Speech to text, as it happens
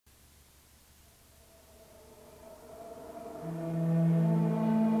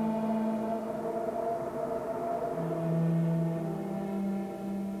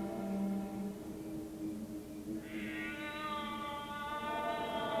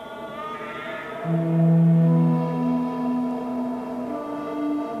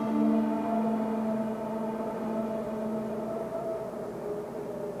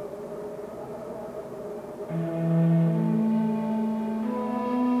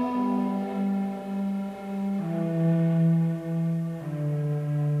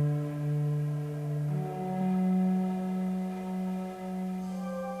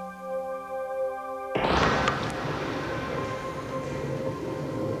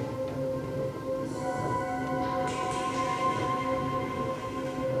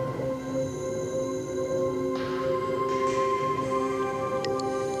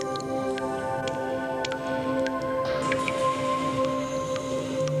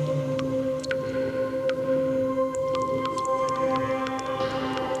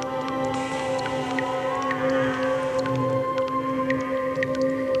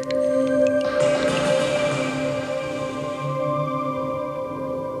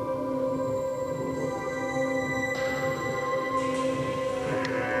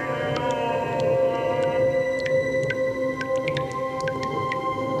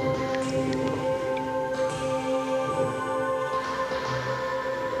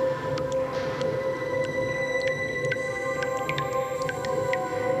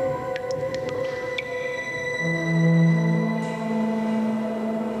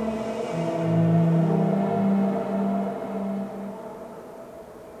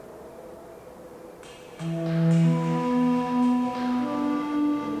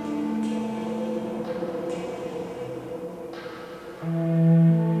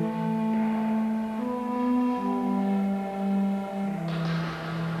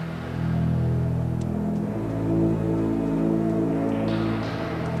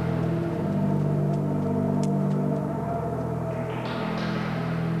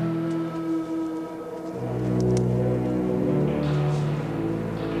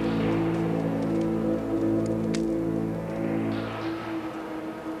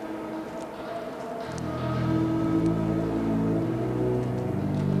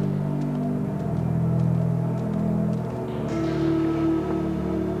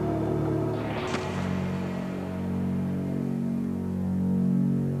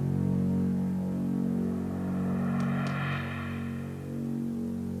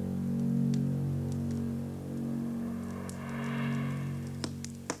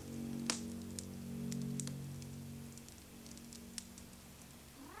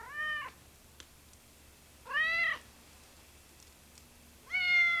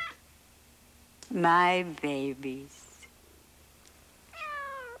My babies.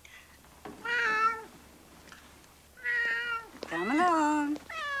 Come along.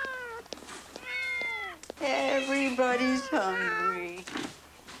 Everybody's hungry.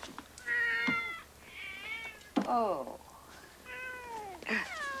 Oh.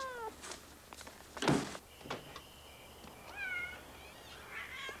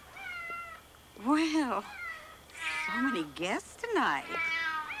 Well, so many guests tonight.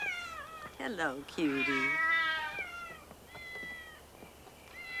 Hello, cutie.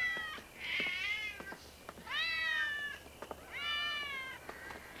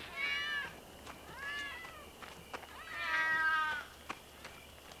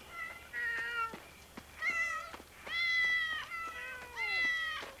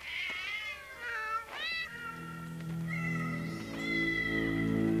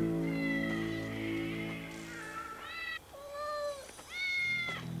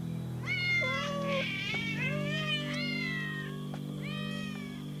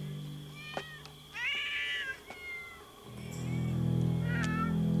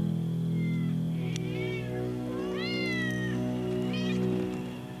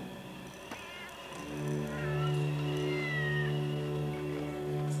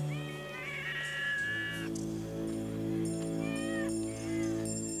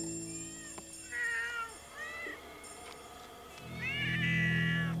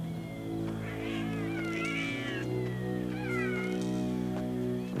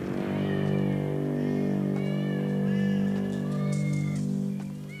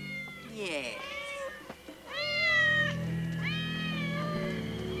 Yes.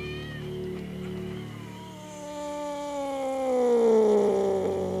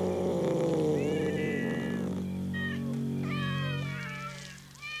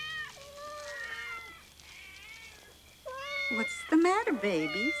 What's the matter,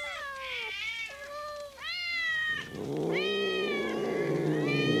 babies?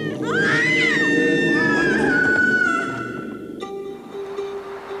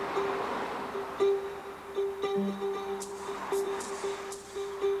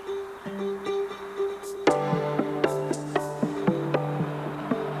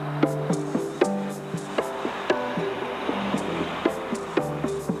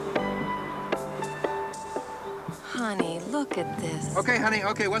 Okay, honey,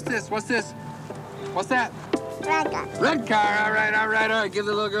 okay, what's this? What's this? What's that? Red car. Red car, all right, all right, all right. Give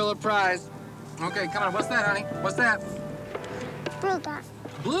the little girl a prize. Okay, come on, what's that, honey? What's that? Blue car.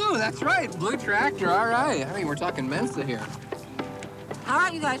 Blue, that's right, blue tractor, all right. I mean, we're talking Mensa here. All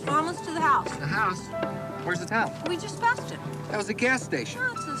right, you guys, we're almost to the house. The house? Where's the town? We just passed it. That was a gas station.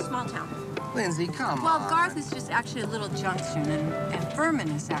 Oh, it's a small town. Lindsay, come Well, on. Garth is just actually a little junction, and Furman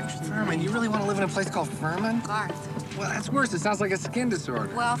is actually... Furman, you really want to live in a place called Furman? Garth. Well, that's worse. It sounds like a skin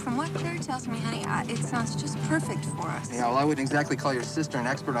disorder. Well, from what Claire tells me, honey, it sounds just perfect for us. Yeah, well, I wouldn't exactly call your sister an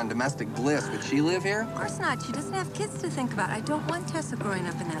expert on domestic bliss. Would she live here? Of course not. She doesn't have kids to think about. I don't want Tessa growing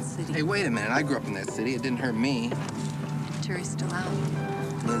up in that city. Hey, wait a minute. I grew up in that city. It didn't hurt me. Jury's still out.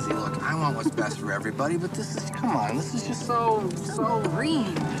 Lindsay, look, I want what's best for everybody, but this is, come on, this is just so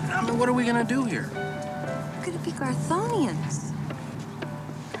green. I mean, what are we gonna do here? We're gonna be Garthonians.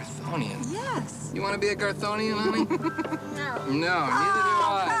 Garthonians? Yes. You want to be a Garthonian, honey? No. No, neither do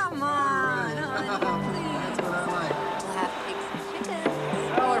I. Come on, honey, please. That's what I like. We'll have pigs and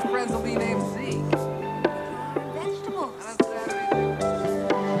chickens. All our friends will be named Zeke. Vegetables. On Saturday.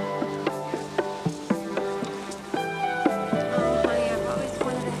 Oh, honey, I've always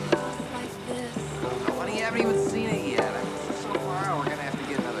wanted a house like this. Oh, honey, you haven't even seen it yet. I mean, so far, we're gonna have to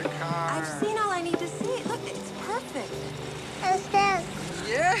get another car. I've seen all I need to see. Look, it's perfect. Who's this?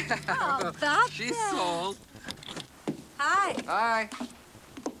 Yeah. Oh, that's She's it. sold. Hi. Hi.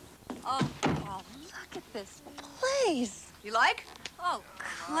 Oh, look at this place. You like? Oh,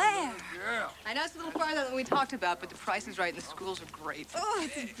 Claire. Girl. I know it's a little farther than we talked about, but the price is right and the schools are great. Oh,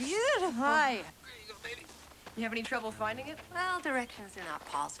 it's beautiful. Hi. You have any trouble finding it? Well, directions are not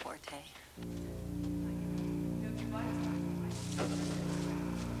Paul's forte.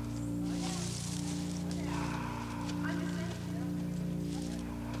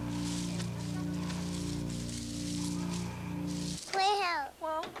 Playhouse.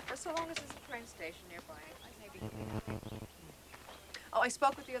 Well, for so long as there's a train station nearby, maybe. Oh, I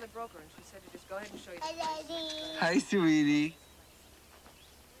spoke with the other broker, and she said to just go ahead and show you. Hi, Daddy. Hi, sweetie.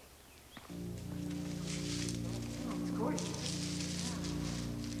 It's gorgeous.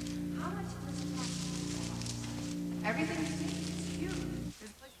 How much does it cost? Everything you see is huge.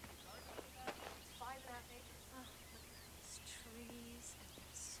 There's a place for the garden. It's 5.5 acres. Oh, look at these trees and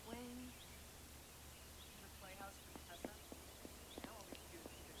the swing. The playhouse for Tessa. Now all we can do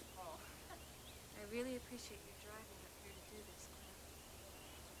is finish Paul. I really appreciate you driving up here to do this, Claire.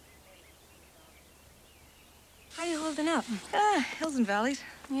 How are you holding up? Hills and valleys.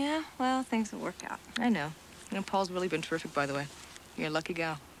 Yeah, well, things will work out. I know. You know, Paul's really been terrific, by the way. You're a lucky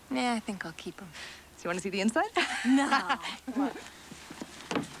gal. Yeah, I think I'll keep him. So you want to see the inside? No.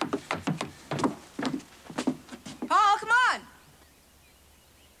 Paul, come on!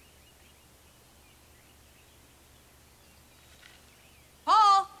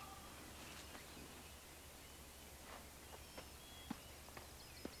 Paul!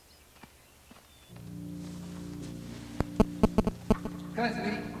 Come on,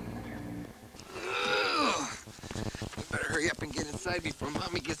 sweetie. Ugh. We better hurry up and get inside before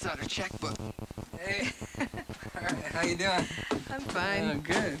Mommy gets out her checkbook. Hey. All right, how you doing? I'm fine. Oh,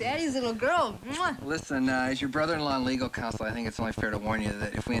 good. Daddy's little girl. Mwah. Listen, as your brother-in-law and legal counsel, I think it's only fair to warn you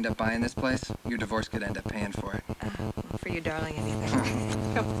that if we end up buying this place, your divorce could end up paying for it. For you, darling, anything.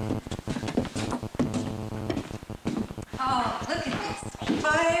 Oh, look at this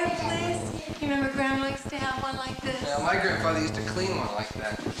fireplace. You remember Grandma used to have one like this? Yeah, my grandfather used to clean one like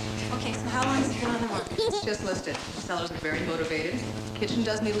that. Okay, so how long has it been on the market? It's just listed. The sellers are very motivated. Kitchen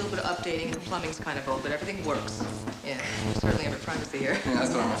does need a little bit of updating, and the plumbing's kind of old, but everything works. Yeah, you certainly have a privacy here. Yeah, that's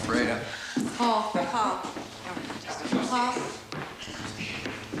what I'm afraid of. Paul. Paul.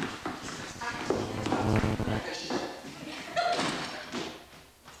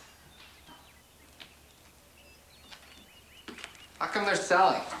 How come there's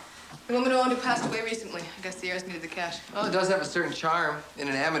Sally? The woman who owned it passed away recently. I guess the heirs needed the cash. Well, it does have a certain charm in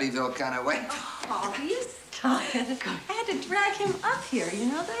an Amityville kind of way. Paul, he is tired. I had to drag him up here, you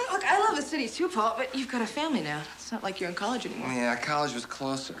know that? Look, I love the city too, Paul, but you've got a family now. It's not like you're in college anymore. Yeah, college was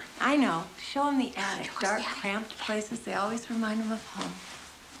closer. I know. Show him the attic. Dark, cramped places, they always remind him of home.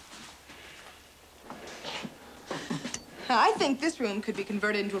 I think this room could be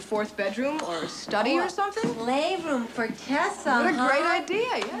converted into a fourth bedroom or a study or something. Playroom for Tessa, What a huh? great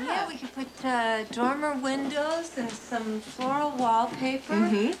idea, Yeah, yeah. we could put dormer windows and some floral wallpaper.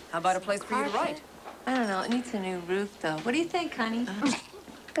 Mm-hmm. How about a place for you to write? I don't know. It needs a new roof, though. What do you think, honey?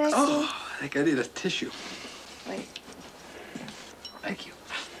 Percy. Oh, I think I need a tissue. Wait. Thank you.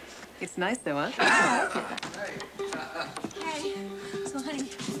 It's nice, though, huh? Hey. So, honey,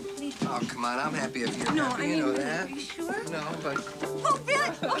 what do you Sweetie. Oh, come on, I'm happy if you're No, happy, I mean, you know that. are you sure? No, but... Oh, really?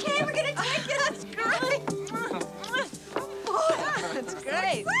 Okay, we're gonna take it. That's great. Boy, That's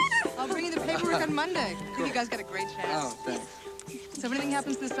great. I'll bring you the paperwork on Monday. I think you guys got a great chance. Oh, thanks. So if anything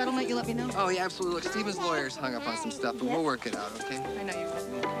happens to the settlement, you let me know? Oh, yeah, absolutely. Look, Stephen's lawyer's hung up on some stuff, but we'll work it out, okay? I know you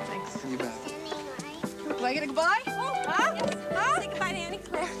will. Thanks. You bet. Do I get a goodbye? Oh, Huh? yes. Huh? Say goodbye to Annie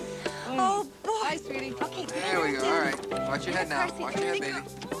Claire. Oh, boy. Bye, sweetie. Okay, There we go. All right. Watch your head now. Watch your head, baby.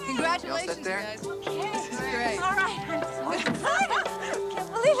 Congratulations, You all set there? guys. Okay. This is great. All right, I'm so excited. Can't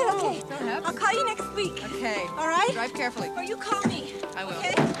believe it. Okay. So happy. I'll call you next week. Okay. All right? Drive carefully. Or you call me. I will.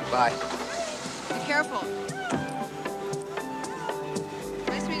 Okay? Bye. Be careful.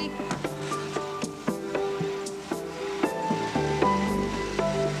 Bye, sweetie.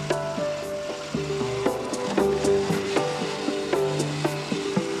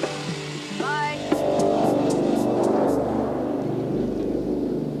 Bye.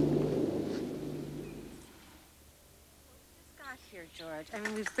 Got here, George. I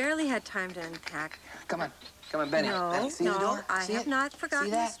mean, we've barely had time to unpack. Come on. Come on, Benny. No, Benny, see the no, door? I See have it? not See forgotten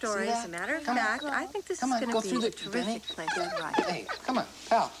the that? story. See As that? a matter of Come on. fact, I think this Come is on, going go to through be a the... terrific Benny? place to write. Hey, come on,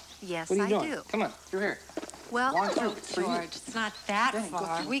 pal. Yes, What are you I doing? do. Come on, through here. Well, Walk through. It's for you. George, it's not that Benny, go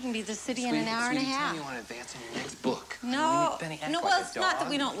far. through. We can be the city in Sweetie, an hour and a sweetie, tell half. me you want to advance in your next book. No, Benny, act no. like Well, a it's not that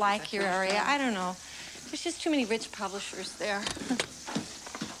we dog. don't like Is your that area. fair? I don't know. There's just too many rich publishers there.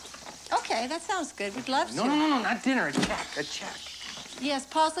 Okay, that sounds good. We'd love to. No, not dinner. A check. A check. Yes,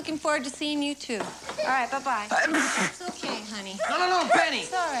 Paul's looking forward to seeing you too. All right, bye-bye. It's okay, honey. No, Benny.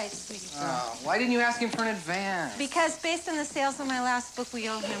 It's all right, sweetie girl. Oh, why didn't you ask him for an advance? Because based on the sales of my last book, we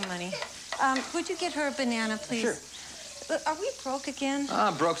owe him money. Would you get her a banana, please? Sure. Are we broke again?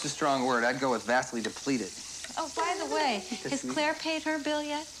 Broke's a strong word. I'd go with vastly depleted. Oh, by the way, has Claire paid her bill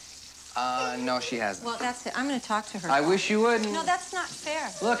yet? No, she hasn't. Well, that's it. I'm going to talk to her. I wish you wouldn't. No, that's not fair.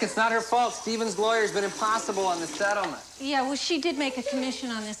 Look, it's not her fault. Stephen's lawyer's been impossible on the settlement. Yeah, well, she did make a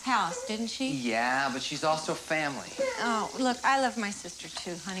commission on this house, didn't she? Yeah, but she's also family. Oh, look, I love my sister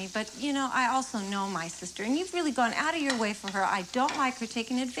too, honey. But, you know, I also know my sister, and you've really gone out of your way for her. I don't like her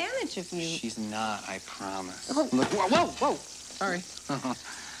taking advantage of you. She's not, I promise. Oh. Look, whoa. Sorry.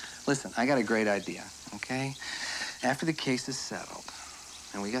 Listen, I got a great idea, okay? After the case is settled,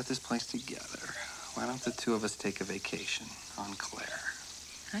 and we got this place together, why don't the two of us take a vacation on Claire?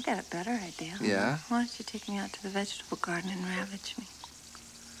 I got a better idea. Yeah? Why don't you take me out to the vegetable garden and ravage me?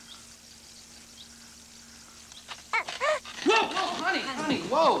 Whoa, honey,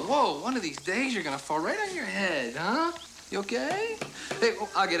 whoa. One of these days you're gonna fall right on your head, huh? You okay? Hey,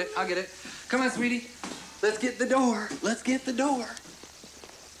 I'll get it. Come on, sweetie. Let's get the door.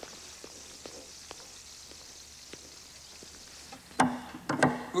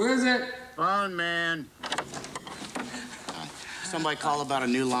 Who is it? Phone man. Somebody call about a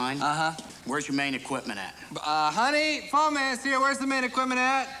new line? Uh-huh. Where's your main equipment at? Honey, phone man's here. Where's the main equipment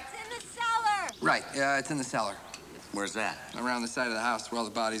at? It's in the cellar. Right, it's in the cellar. Where's that? Around the side of the house where all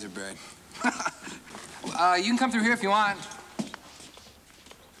the bodies are buried. You can come through here if you want.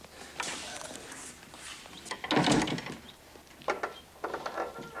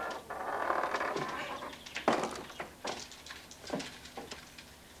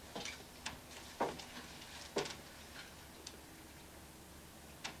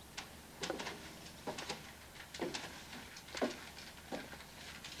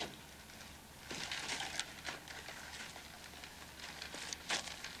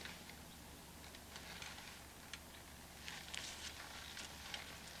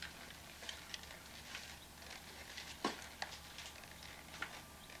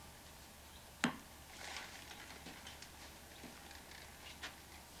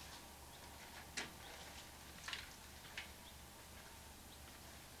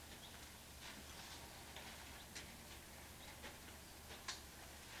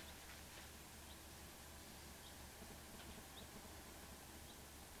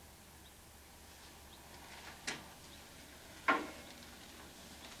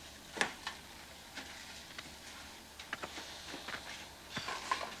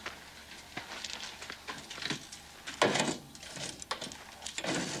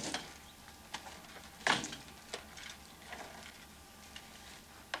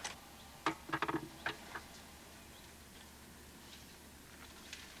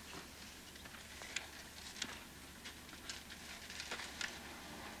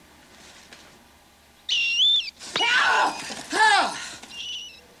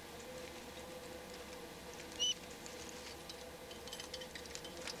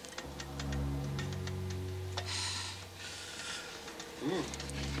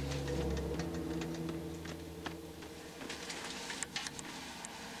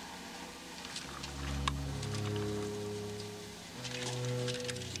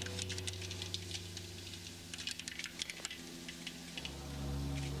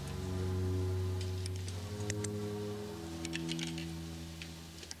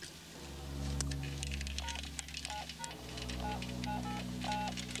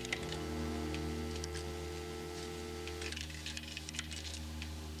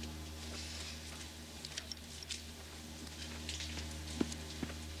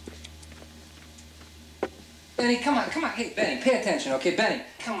 Benny, come on, come on. Hey, Benny, pay attention, okay? Benny,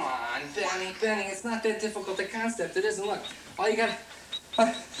 come on, Benny, it's not that difficult a concept. It isn't. Look, all you got...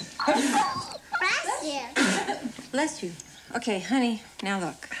 Bless you. Bless you. Okay, honey, now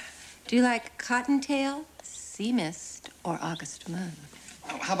look. Do you like Cottontail, Sea Mist, or August Moon?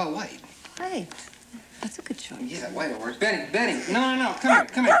 How about white? Right. That's a good choice. Yeah, white will work. Benny, no,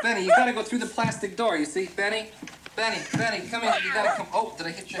 come here, Benny. You gotta go through the plastic door, you see? Benny, come here. You gotta come. Oh, did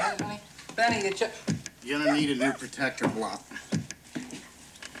I hit your head, Benny? Benny, did you... You're gonna need a new protector block.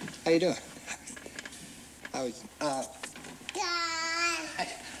 How you doing?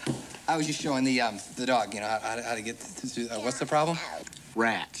 I was just showing the dog, you know, how to get to what's the problem?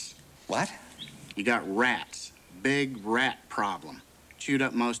 Rats. What? You got rats. Big rat problem. Chewed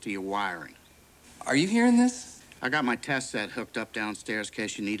up most of your wiring. Are you hearing this? I got my test set hooked up downstairs in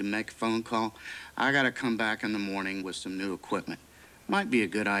case you need to make a phone call. I gotta come back in the morning with some new equipment. Might be a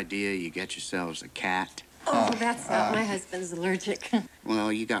good idea you get yourselves a cat. Oh, that's not. My husband's allergic.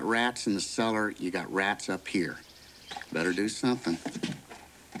 Well, you got rats in the cellar, you got rats up here. Better do something.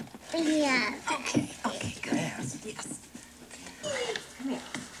 Yeah. Okay, good. Yes. Come here.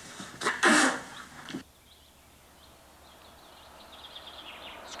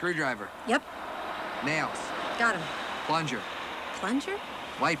 Screwdriver, Yep, nails, got him. plunger, Plunger?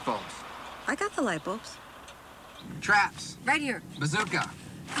 light bulbs, I got the light bulbs. traps, Right here. bazooka.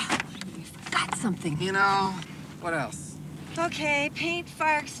 We forgot something. You know, what else? Okay, paint,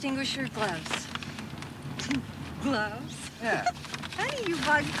 fire extinguisher, gloves. Gloves? Yeah. Honey, you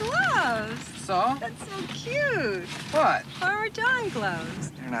bought gloves. So? That's so cute. What? Farmer John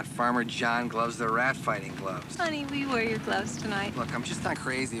gloves. They're not Farmer John gloves, they're rat fighting gloves. Honey, will you wear your gloves tonight? Look, I'm just not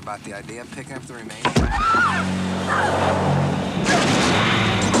crazy about the idea of picking up the remaining.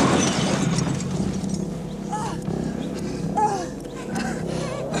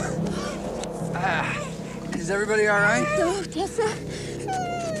 Is everybody all right? No, Tessa.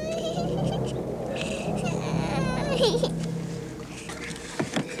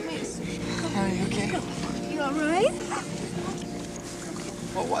 Are you okay? You all right?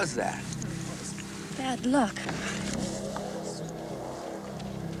 What was that? Bad luck.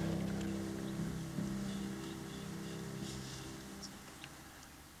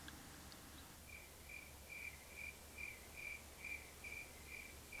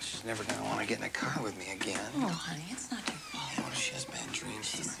 She's never gonna want to get in a car with me again. Oh, honey, it's not your fault. What if she has bad dreams?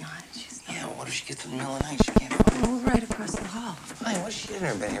 She's not. Yeah, what if she gets in the middle of the night? She can't find it. We're right across the hall. Fine, what? She's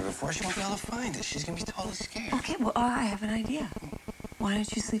never been here before. She won't be able to find it. She's gonna be totally scared. Okay, well, I have an idea. Why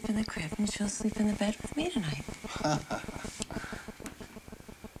don't you sleep in the crib and she'll sleep in the bed with me tonight?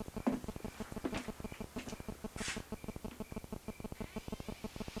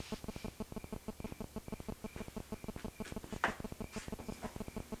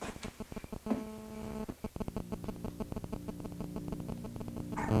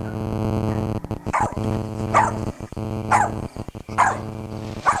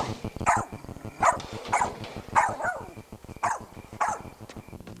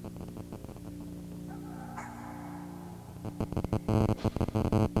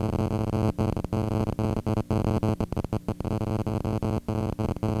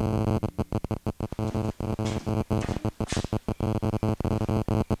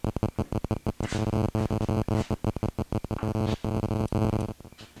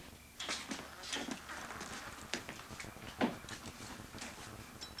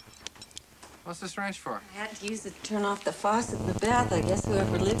 What's this wrench for? I had to use it to turn off the faucet in the bath. I guess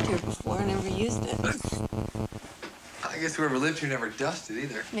whoever lived here before never used it. I guess whoever lived here never dusted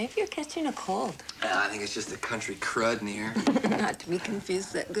either. Maybe you're catching a cold. I think it's just a country crud in here. Not to be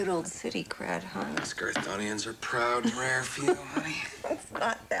confused with that good old city crud, huh? Scarthonians are proud and rare few, honey. It's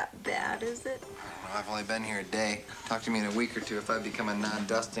not that bad, is it? Well, I've only been here a day. Talk to me in a week or two. If I become a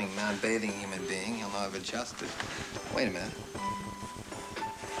non-dusting, non-bathing human being, you'll know I've adjusted. Wait a minute.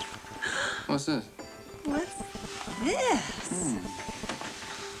 What's this? What's this?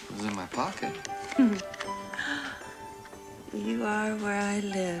 It was in my pocket. You are where I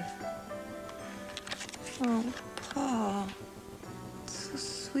live. Oh, Paul. So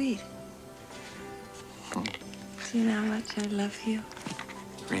sweet. Do you know how much I love you?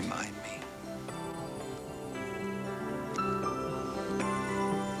 Remind me.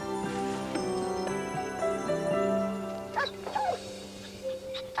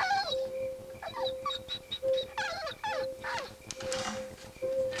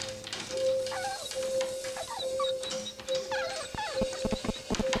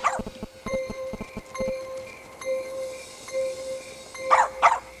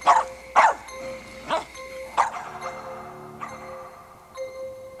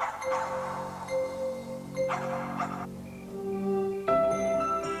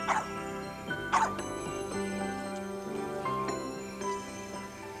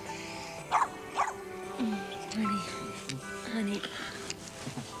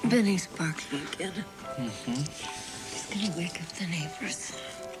 Benny's barking again. He's gonna wake up the neighbors.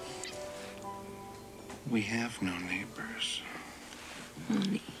 We have no neighbors.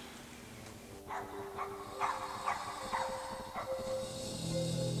 Honey.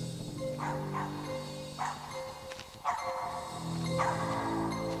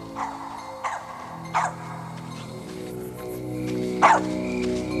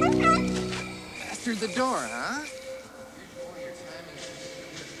 Through the door, huh?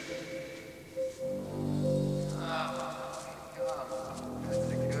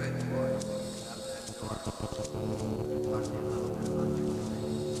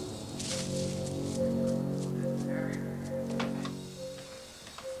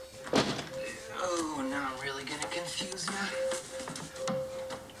 Oh, now I'm really gonna confuse you.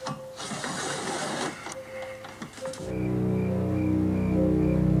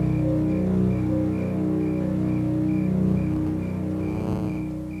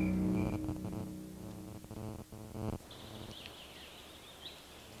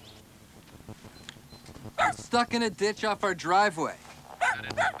 Stuck in a ditch off our driveway.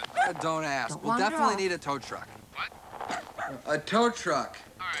 Don't ask. Don't We'll wander definitely off. need a tow truck. What? A tow truck.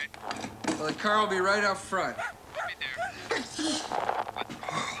 All right. Well, the car will be right out front. Be there.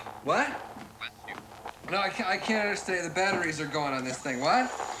 What? Bless you. No, I can't understand. The batteries are going on this thing. What?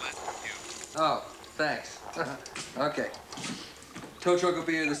 Bless you. Oh, thanks. Okay. Tow truck will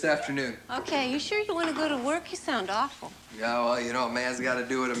be here this afternoon. Okay, you sure you want to go to work? You sound awful. Yeah, well, you know, a man's got to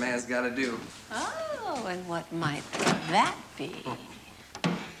do what a man's got to do. Oh, and what might that be?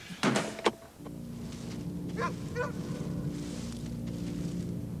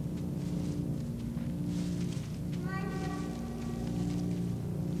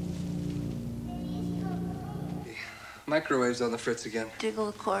 Microwave's on the fritz again. Jiggle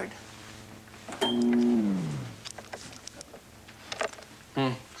the cord.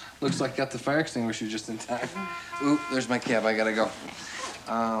 Looks like I got the fire extinguisher just in time. Ooh, there's my cab. I gotta go.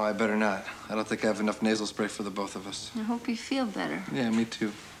 Oh, I better not. I don't think I have enough nasal spray for the both of us. I hope you feel better. Yeah, me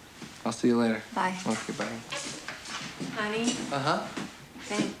too. I'll see you later. Bye. Okay, bye. Honey, Uh-huh.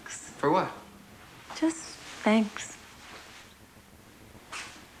 thanks. For what? Just thanks.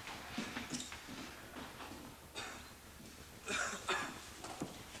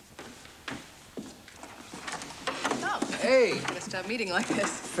 Hey, Gonna stop meeting like this.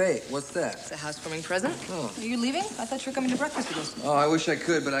 Faye, what's that? It's a housewarming present. Oh. Are you leaving? I thought you were coming to breakfast with us. Oh, I wish I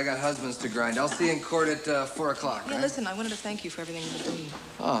could, but I got husbands to grind. I'll see you in court at 4 o'clock, Yeah, right? listen, I wanted to thank you for everything you've been doing.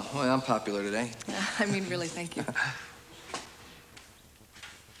 Oh, well, I'm popular today. I mean, really, thank you.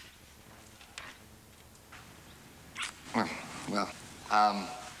 Well,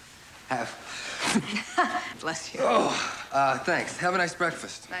 have... Bless you. Thanks. Have a nice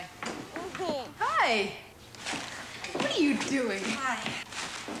breakfast. Bye. Hi. What are you doing? Hi.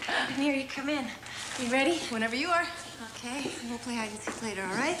 Here, you come in. You ready? Whenever you are. Okay, we'll play hide and seek later,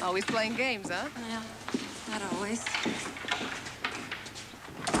 all right? Always playing games, huh? Well, not always.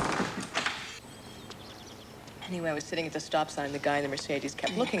 Anyway, I was sitting at the stop sign, and the guy in the Mercedes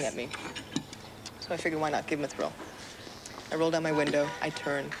kept looking at me. So I figured, why not give him a thrill? I rolled down my window, I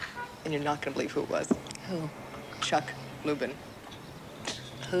turned, and you're not gonna believe who it was. Who? Chuck Lubin.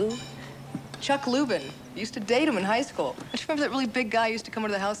 Who? Chuck Lubin. Used to date him in high school. Don't you remember that really big guy who used to come over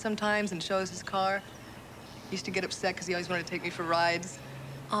to the house sometimes and show us his car? Used to get upset because he always wanted to take me for rides.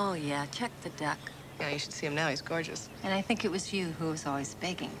 Oh, yeah, check the duck. Yeah, you should see him now. He's gorgeous. And I think it was you who was always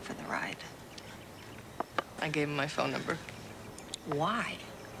begging for the ride. I gave him my phone number. Why?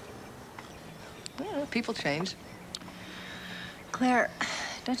 Yeah, people change. Claire,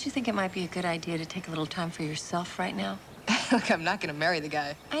 don't you think it might be a good idea to take a little time for yourself right now? Look, I'm not gonna marry the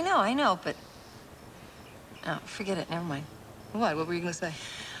guy. I know, but... Oh, forget it, never mind. What? What were you gonna say?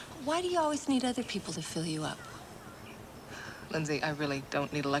 Why do you always need other people to fill you up? Lindsay, I really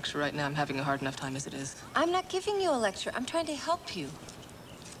don't need a lecture right now. I'm having a hard enough time as it is. I'm not giving you a lecture. I'm trying to help you.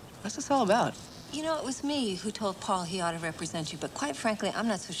 What's this all about? You know, it was me who told Paul he ought to represent you, but quite frankly, I'm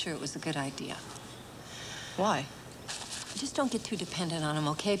not so sure it was a good idea. Why? Just don't get too dependent on him,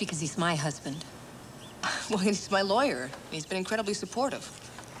 okay? Because he's my husband. Well, he's my lawyer. And he's been incredibly supportive,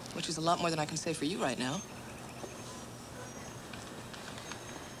 which is a lot more than I can say for you right now.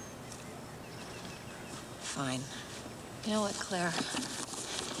 Fine. You know what, Claire?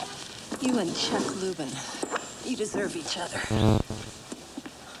 You and Chuck Lubin, you deserve each other.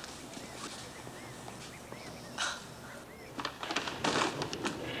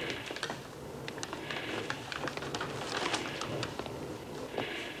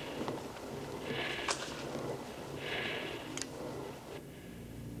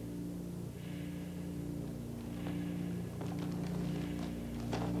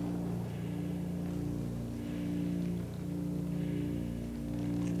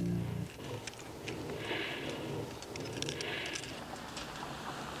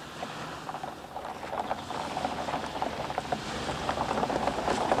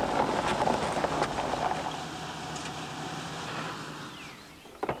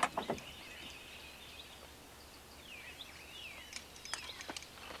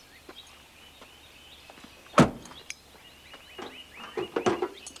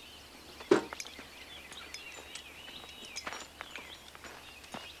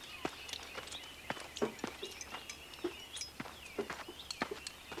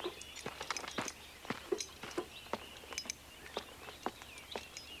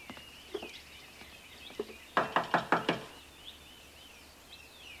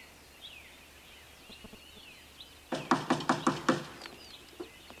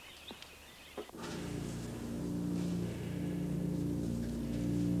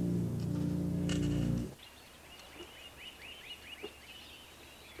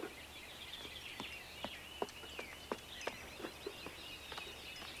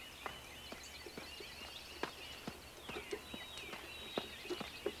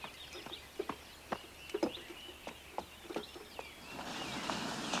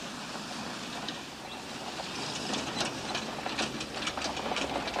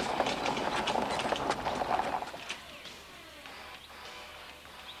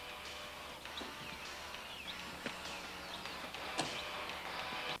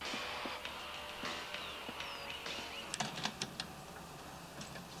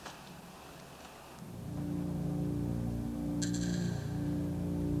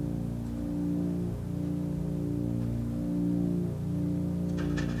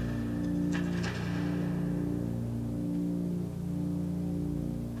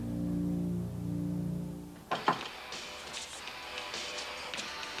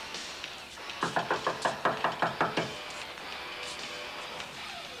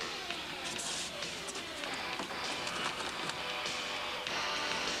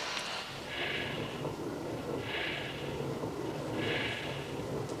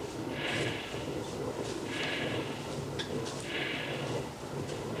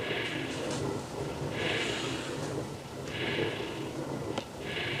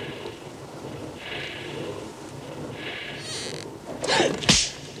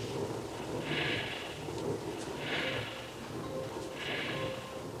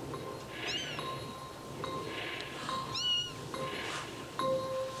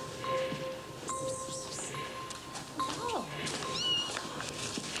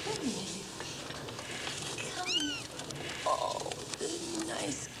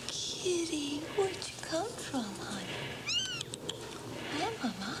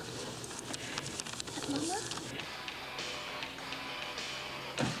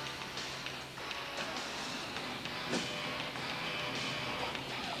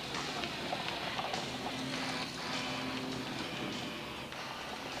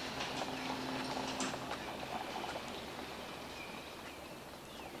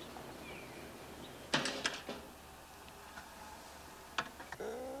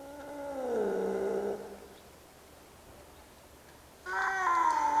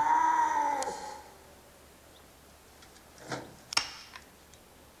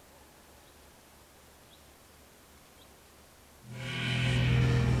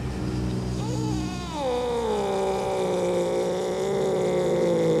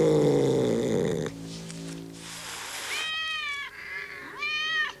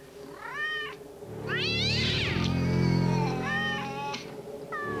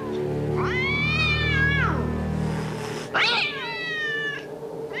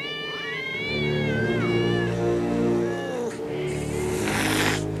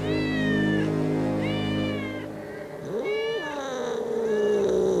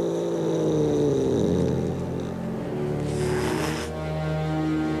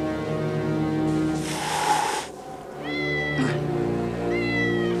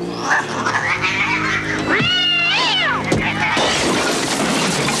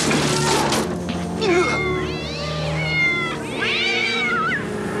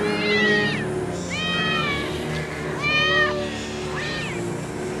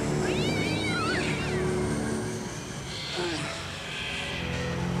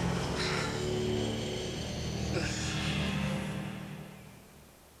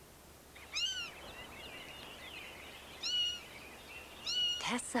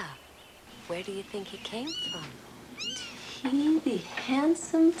 Tessa, where do you think he came from? He, the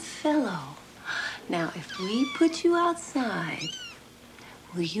handsome fellow. Now, if we put you outside,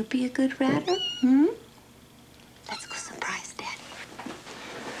 will you be a good ratter? Let's go surprise Daddy.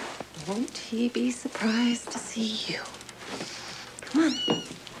 Won't he be surprised to see you? Come on.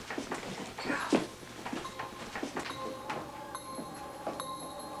 Girl.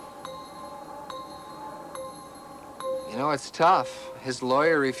 You know, it's tough. His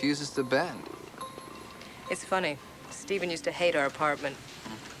lawyer refuses to bend. It's funny. Stephen used to hate our apartment.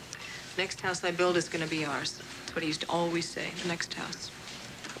 Next house I build is gonna be ours. That's what he used to always say, the next house.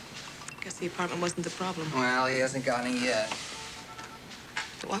 Guess the apartment wasn't the problem. Well, he hasn't gotten it yet.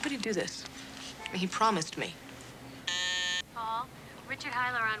 Why would he do this? I mean, he promised me. Paul, Richard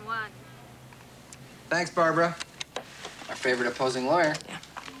Heiler on 1. Thanks, Barbara. Our favorite opposing lawyer. Yeah.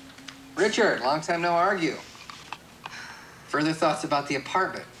 Richard, long time no argue. Further thoughts about the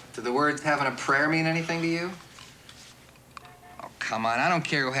apartment? Do the words having a prayer mean anything to you? Oh, come on. I don't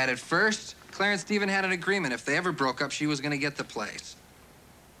care who had it first. Claire and Stephen had an agreement. If they ever broke up, she was going to get the place.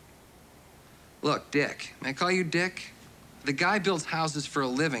 Look, Dick. May I call you Dick? The guy builds houses for a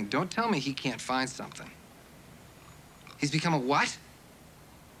living. Don't tell me he can't find something. He's become a what?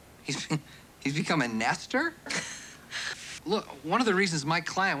 He's become a nester? Look, one of the reasons my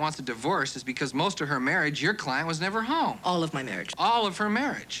client wants a divorce is because most of her marriage, your client was never home. All of my marriage. All of her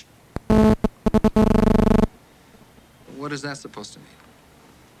marriage. What is that supposed to mean?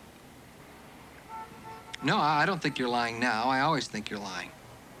 No, I don't think you're lying now. I always think you're lying.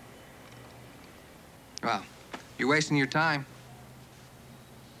 Well, you're wasting your time.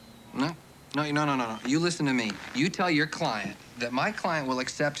 No. You listen to me. You tell your client that my client will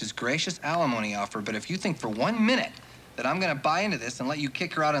accept his gracious alimony offer, but if you think for 1 minute that I'm gonna buy into this and let you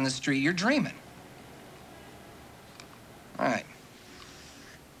kick her out on the street, you're dreaming. All right.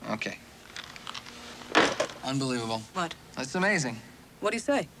 Okay. Unbelievable. What? That's amazing. What'd he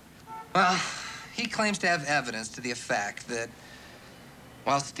say? Well, he claims to have evidence to the effect that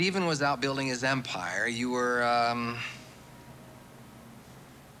while Stephen was out building his empire, you were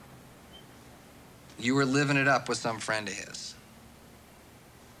living it up with some friend of his.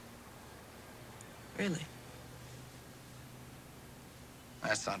 Really?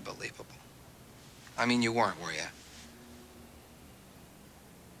 That's unbelievable. I mean, you weren't, were you?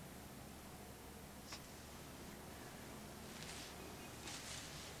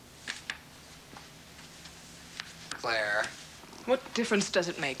 Claire. What difference does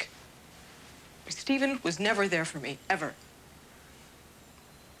it make? Stephen was never there for me, ever.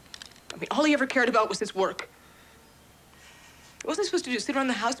 I mean, all he ever cared about was his work. What was I supposed to do, sit around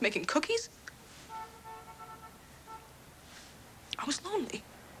the house making cookies? I was lonely.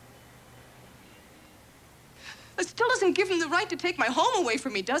 It still doesn't give him the right to take my home away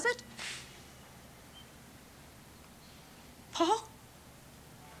from me, does it? Paul?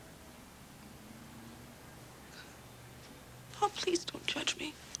 Paul, please don't judge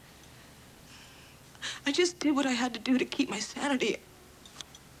me. I just did what I had to do to keep my sanity.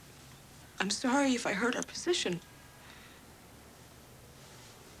 I'm sorry if I hurt our position.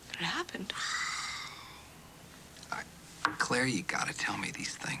 But it happened. Claire, you gotta tell me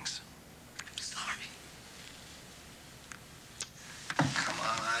these things. I'm sorry. Come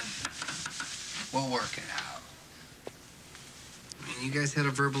on. We'll work it out. I mean, you guys had a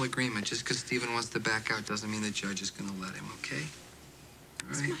verbal agreement. Just because Stephen wants to back out doesn't mean the judge is gonna let him, okay? All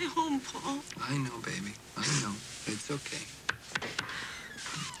It's right? my home, Paul. I know, baby. I know. It's okay.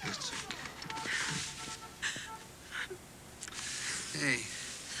 It's okay. Hey.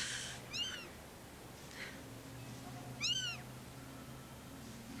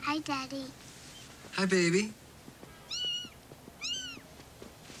 Hi, Daddy. Hi, baby.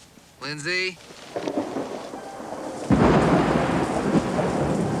 Lindsay?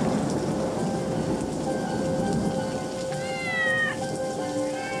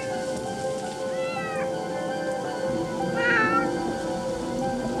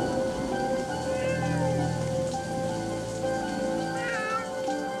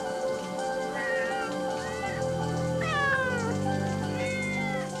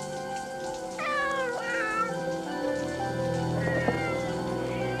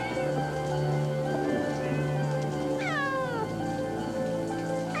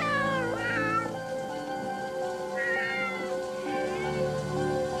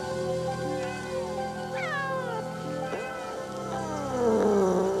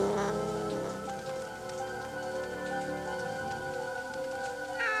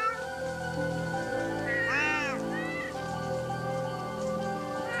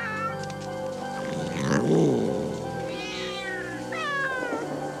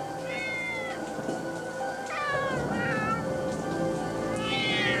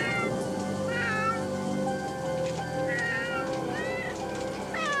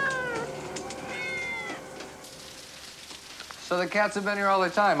 So the cats have been here all the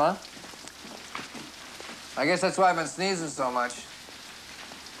time, huh? I guess that's why I've been sneezing so much.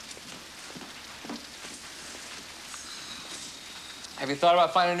 Have you thought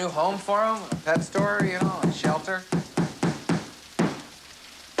about finding a new home for them? A pet store, you know, a shelter?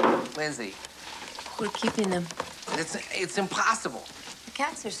 Lindsay, We're keeping them. it's impossible. The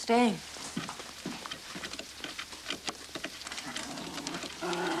cats are staying.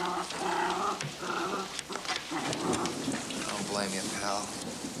 I don't blame you, pal.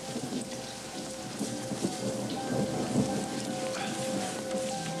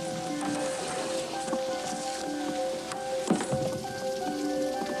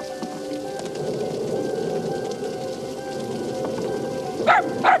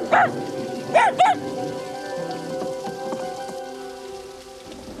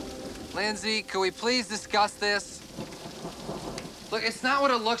 Lindsay, could we please discuss this? Look, it's not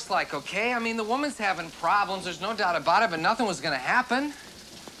what it looks like, okay? I mean, the woman's having problems, there's no doubt about it, but nothing was gonna happen.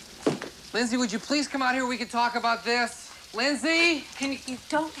 Lindsay, would you please come out here? We could talk about this. Lindsay, can you... You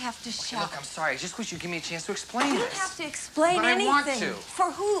don't have to shout. Look, I'm sorry. I just wish you'd give me a chance to explain You this. don't have to explain But I anything. want to.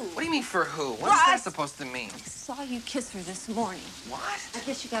 For who? What do you mean, for who? What Well, is I- that supposed to mean? I saw you kiss her this morning. What? I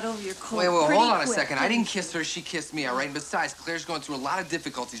guess you got over your cold Wait, pretty hold on a quick, second. I didn't didn't kiss her. She kissed me, all right? And besides, Claire's going through a lot of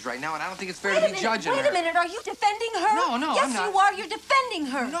difficulties right now, and I don't think it's fair Wait to a be minute, judging wait her. a minute. Are you defending her? No, no, yes, I'm not. you are. You're defending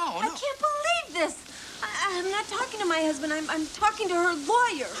her. No, I no. can't believe this. I'm not talking to my husband. I'm talking to her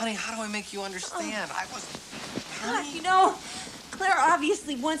lawyer. Honey, how do I make you understand? I was... God, you know, Claire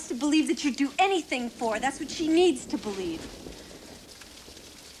obviously wants to believe that you'd do anything for her. That's what she needs to believe.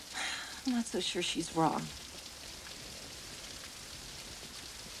 I'm not so sure she's wrong.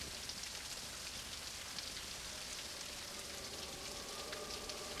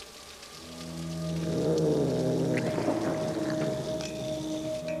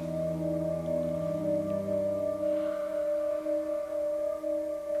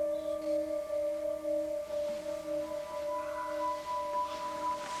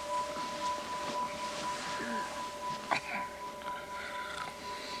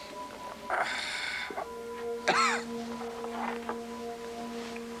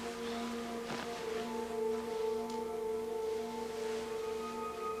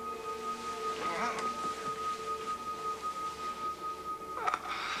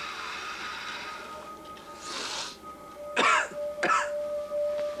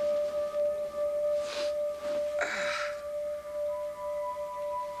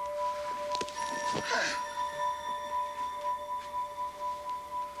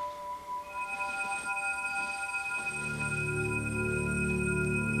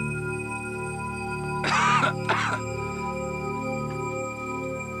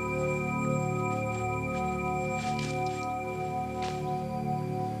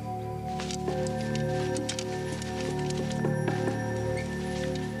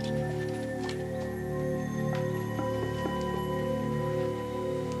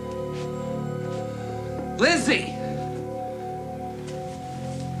 Lindsay!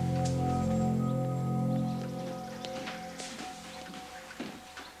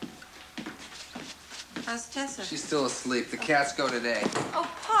 How's Tessa? She's still asleep. The cats go today. Oh,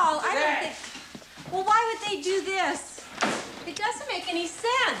 Paul, I don't think... Well, why would they do this? It doesn't make any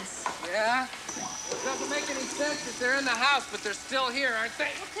sense. Yeah? It doesn't make any sense that they're in the house, but they're still here, aren't they?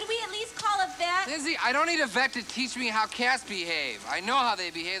 Well, could we at least call a vet? Lindsay, I don't need a vet to teach me how cats behave. I know how they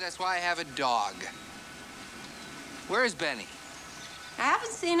behave. That's why I have a dog. Where is Benny? I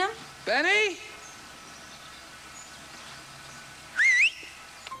haven't seen him. Benny?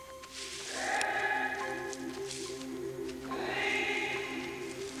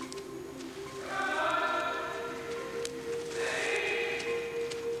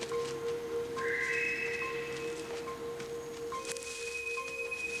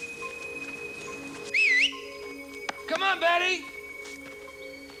 Come on, Betty!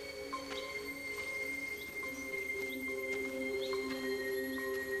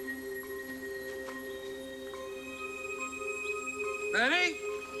 Benny?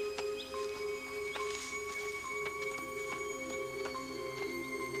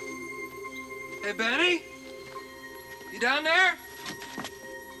 Hey, Benny? You down there?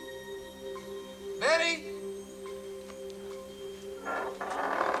 Benny?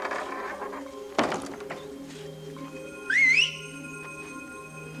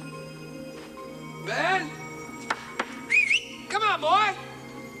 Ben? Come on, boy!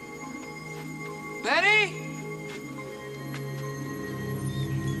 Benny?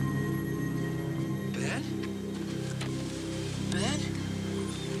 Ben? Ben?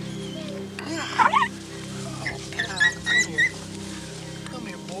 Yeah. Come here. Come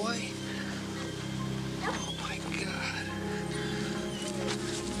here, boy. Oh, my God.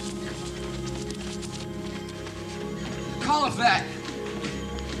 vet.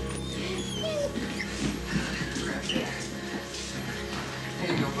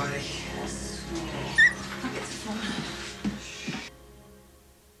 Here you go, buddy.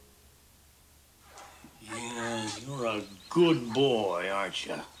 Yeah, you're a good boy, aren't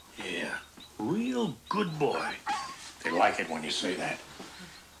you? Yeah, real good boy. They like it when you say that.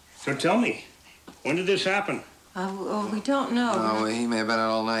 So tell me, when did this happen? We don't know. Oh, he may have been out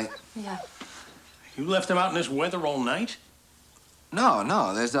all night. Yeah. You left him out in this weather all night?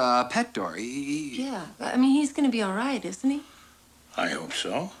 No, there's a pet door. Yeah. I mean, he's going to be all right, isn't he? I hope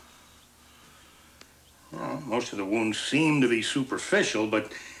so. Well, most of the wounds seem to be superficial,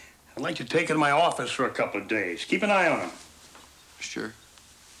 but I'd like to take him to my office for a couple of days. Keep an eye on him. Sure.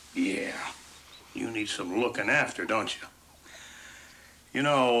 Yeah. You need some looking after, don't you? You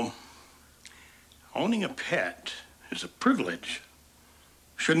know, owning a pet is a privilege.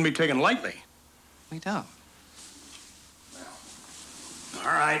 Shouldn't be taken lightly. We don't. All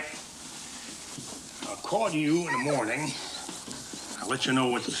right. I'll call you in the morning. I'll let you know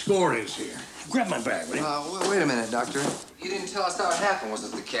what the score is here. Grab my bag, will you? Wait a minute, Doctor. You didn't tell us how it happened. Was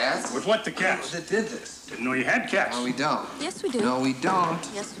it the cats? With what, the cats? That did this. Didn't know you had cats. No, we don't. Yes, we do. No, we don't.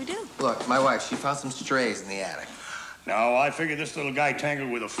 Yes, we do. Look, my wife, she found some strays in the attic. No, I figured this little guy tangled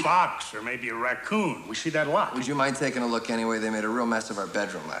with a fox or maybe a raccoon. We see that a lot. Would you mind taking a look anyway? They made a real mess of our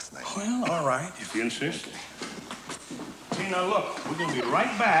bedroom last night. Well, all right, if you insist. See, now look, we're gonna be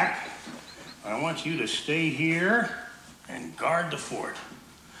right back. I want you to stay here and guard the fort.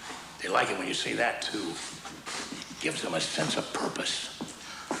 They like it when you say that, too. Gives them a sense of purpose.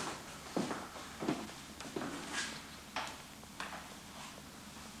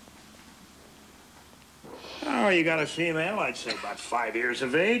 Oh, you got a female, I'd say about 5 years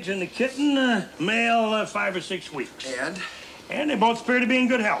of age, and the kitten, male, 5 or 6 weeks. And they both appear to be in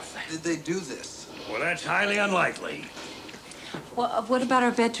good health. Did they do this? Well, that's highly unlikely. Well, what about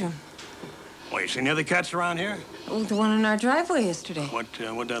our bedroom? Well, you seen the other cats around here? Oh, the one in our driveway yesterday.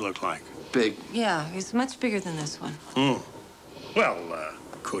 What'd that look like? Big. Yeah, he's much bigger than this one. Well,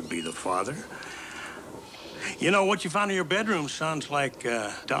 could be the father. You know, what you found in your bedroom sounds like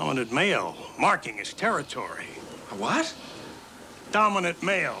dominant male marking his territory. What? Dominant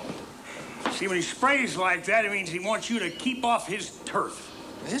male. See, when he sprays like that, it means he wants you to keep off his turf.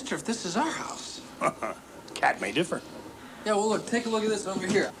 His turf, this is our house. Cat may differ. Yeah, well, look, take a look at this over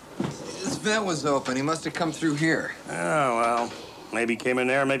here. This vent was open. He must have come through here. Oh, well, maybe came in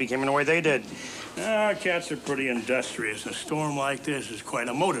there, maybe came in the way they did. Cats are pretty industrious. A storm like this is quite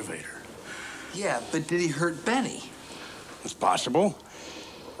a motivator. Yeah, but did he hurt Benny? It's possible.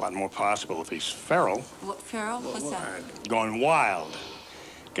 A lot more possible if he's feral. What, Farrell? What's that? Going wild.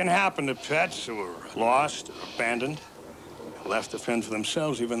 Can happen to pets who are lost or abandoned, left to fend for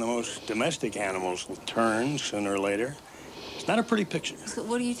themselves. Even the most domestic animals will turn sooner or later. It's not a pretty picture. So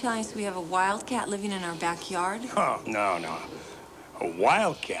what are you telling us? We have a wildcat living in our backyard? Oh, no. A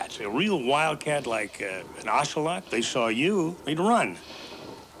wildcat, a real wildcat like an ocelot, they saw you, they'd run.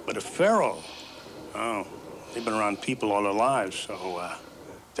 But a feral, oh, they've been around people all their lives, so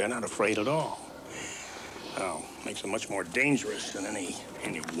they're not afraid at all. Oh, makes them much more dangerous than any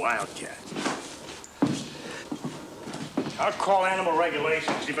wildcat. I'll call animal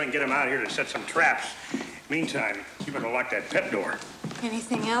regulations, see if I can get them out here to set some traps. Meantime, you better lock that pet door.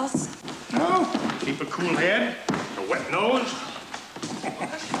 Anything else? No. Keep a cool head, a wet nose,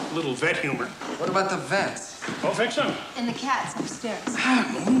 a little vet humor. What about the vents? I'll fix them. And the cat's upstairs.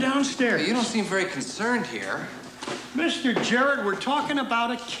 Move them downstairs. Hey, you don't seem very concerned here. Mr. Jarrett, we're talking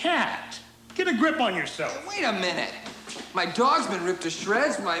about a cat. Get a grip on yourself. Wait a minute. My dog's been ripped to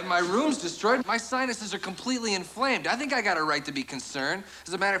shreds. My room's destroyed. My sinuses are completely inflamed. I think I got a right to be concerned.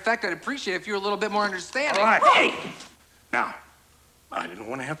 As a matter of fact, I'd appreciate it if you were a little bit more understanding. All right. Hey! Now, I didn't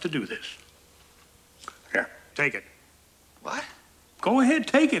want to have to do this. Here, take it. What? Go ahead,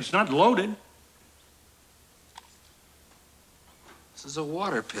 take it. It's not loaded. This is a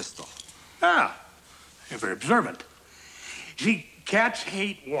water pistol. Ah, you're very observant. See, cats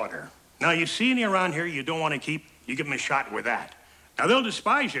hate water. Now, you see any around here you don't want to keep, you give them a shot with that. Now, they'll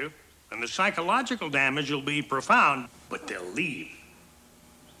despise you, and the psychological damage will be profound, but they'll leave.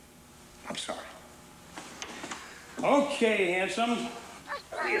 I'm sorry. Okay, handsome.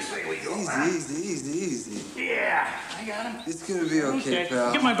 What do you say we go? Easy. Yeah, I got him. It's gonna be okay,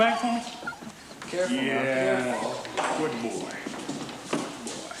 pal. Get my bag for me. Careful, now, Yeah, careful. good boy.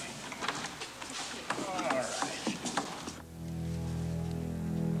 All right.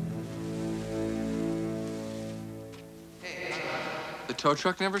 The tow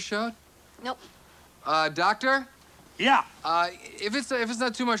truck never showed? Nope. Doctor? Yeah. If it's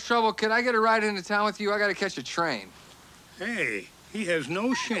not too much trouble, could I get a ride into town with you? I gotta catch a train. Hey, he has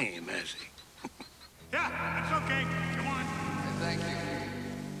no shame, has he? Yeah, that's okay. Come on. Thank you.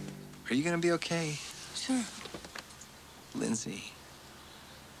 Are you gonna be okay? Sure. Lindsay,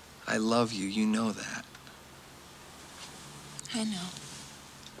 I love you. You know that. I know.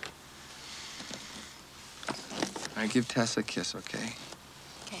 All right, give Tess a kiss, okay?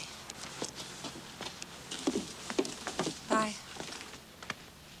 Okay. Bye.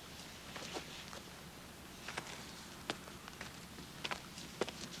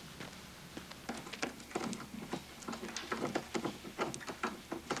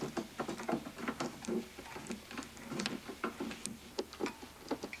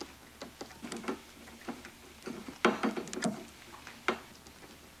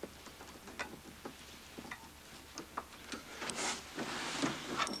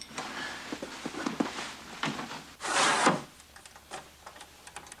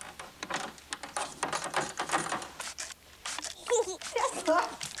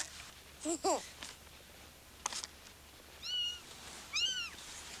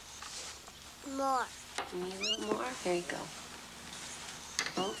 More. Give me a little more. There you go.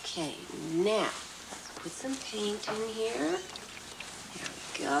 Okay, now let's put some paint in here. There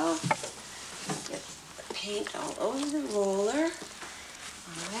we go. Get the paint all over the roller.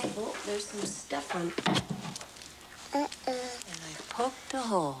 All right. Oh, there's some stuff on. And I poked a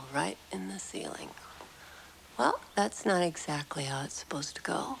hole right in the ceiling. Well, that's not exactly how it's supposed to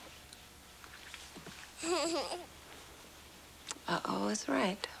go. Uh-oh is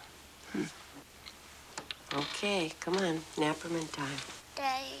right. Okay, come on. Napperman time.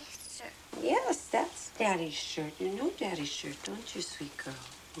 Daddy, sir. Yes, that's Daddy's shirt. You know Daddy's shirt, don't you, sweet girl?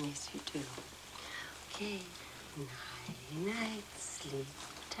 Yes, you do. Okay. Nighty-night. Sleep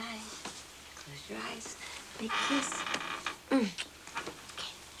tight. Close your eyes. Big kiss. Okay.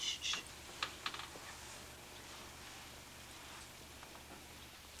 Shh, shh.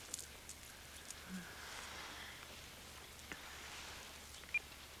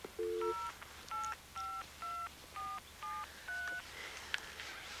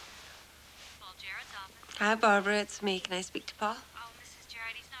 Paul Jarrett's office. Hi, Barbara. It's me. Can I speak to Paul? Oh, Mrs.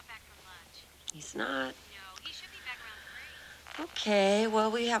 Jarrett, he's not back from lunch. He's not. No, he should be back around 3. Okay.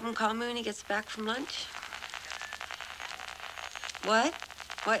 Well, we have him call me when he gets back from lunch. What?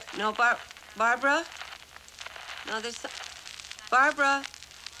 What? No, Barbara? No, there's some... Barbara?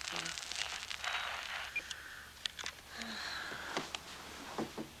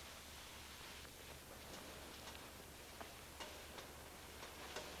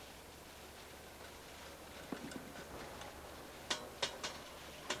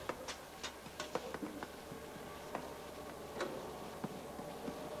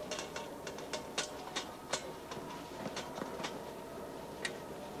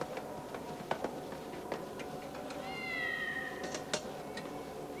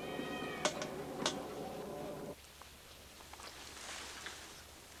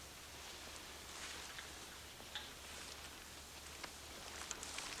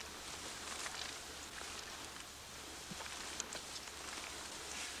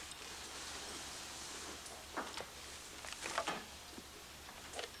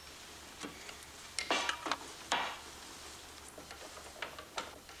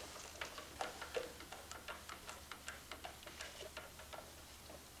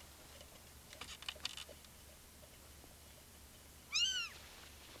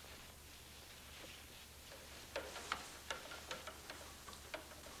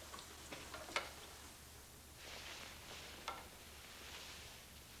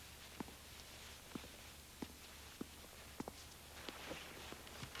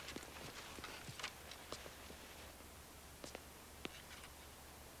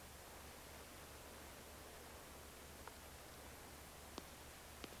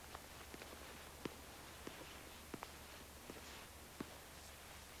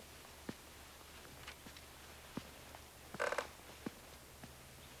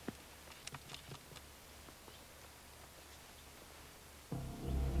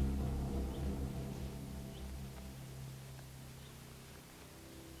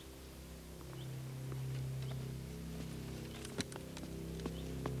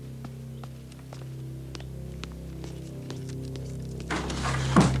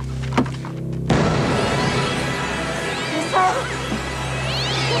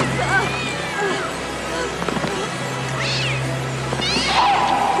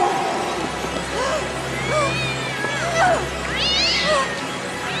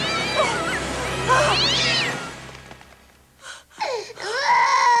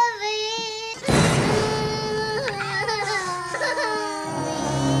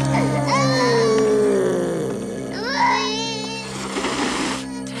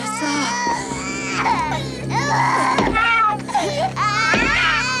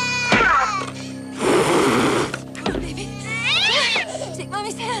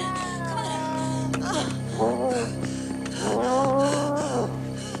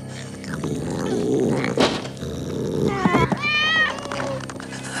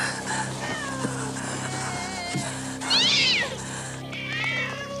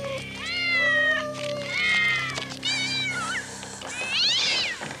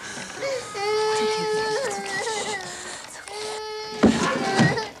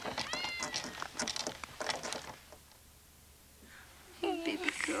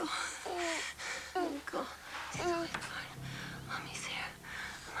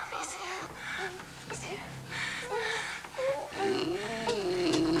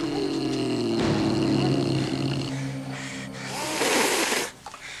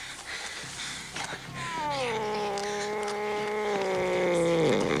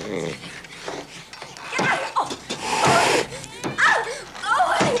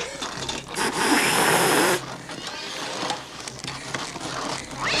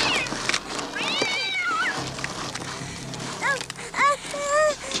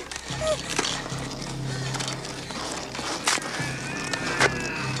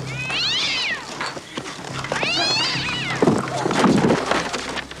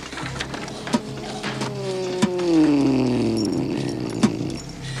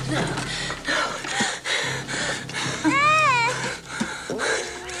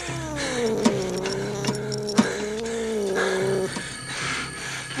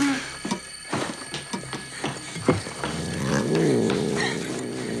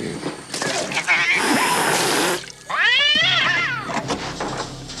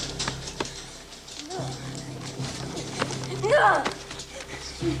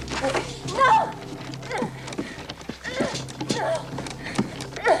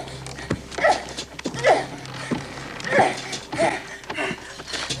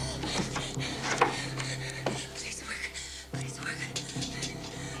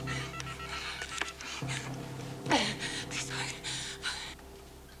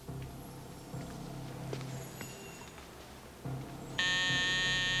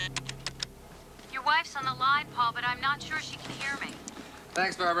 Your wife's on the line, Paul, but I'm not sure she can hear me.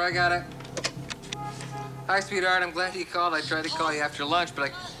 Thanks, Barbara. I got it. Hi, sweetheart. I'm glad you called. I tried to call you after lunch,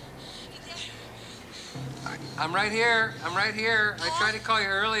 but I'm right here. I'm right here. I tried to call you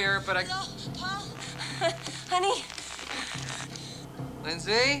earlier, but Paul? Honey?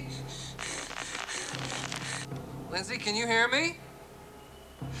 Lindsay? Lindsay, can you hear me?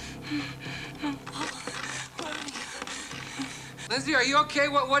 Lindsay, are you okay?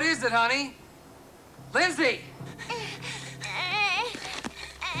 What is it, honey? Lindsay!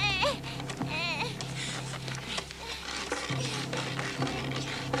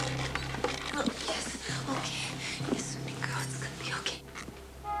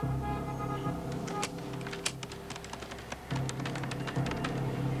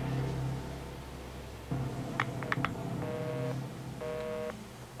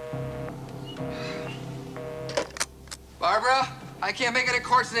 Barbara, I can't make it at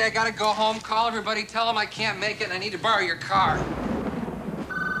court today. I gotta go home, call everybody, tell them I can't make it, and I need to borrow your car.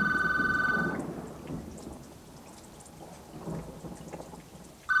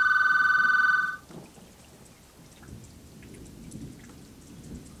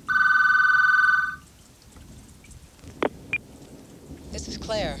 This is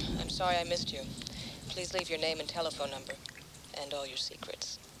Claire. I'm sorry I missed you. Please leave your name and telephone number, and all your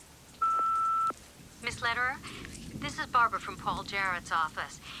secrets. Miss Lederer, this is Barbara from Paul Jarrett's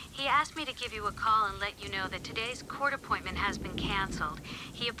office. He asked me to give you a call and let you know that today's court appointment has been canceled.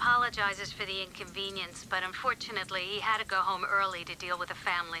 He apologizes for the inconvenience, but unfortunately, he had to go home early to deal with a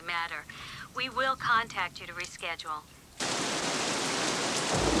family matter. We will contact you to reschedule.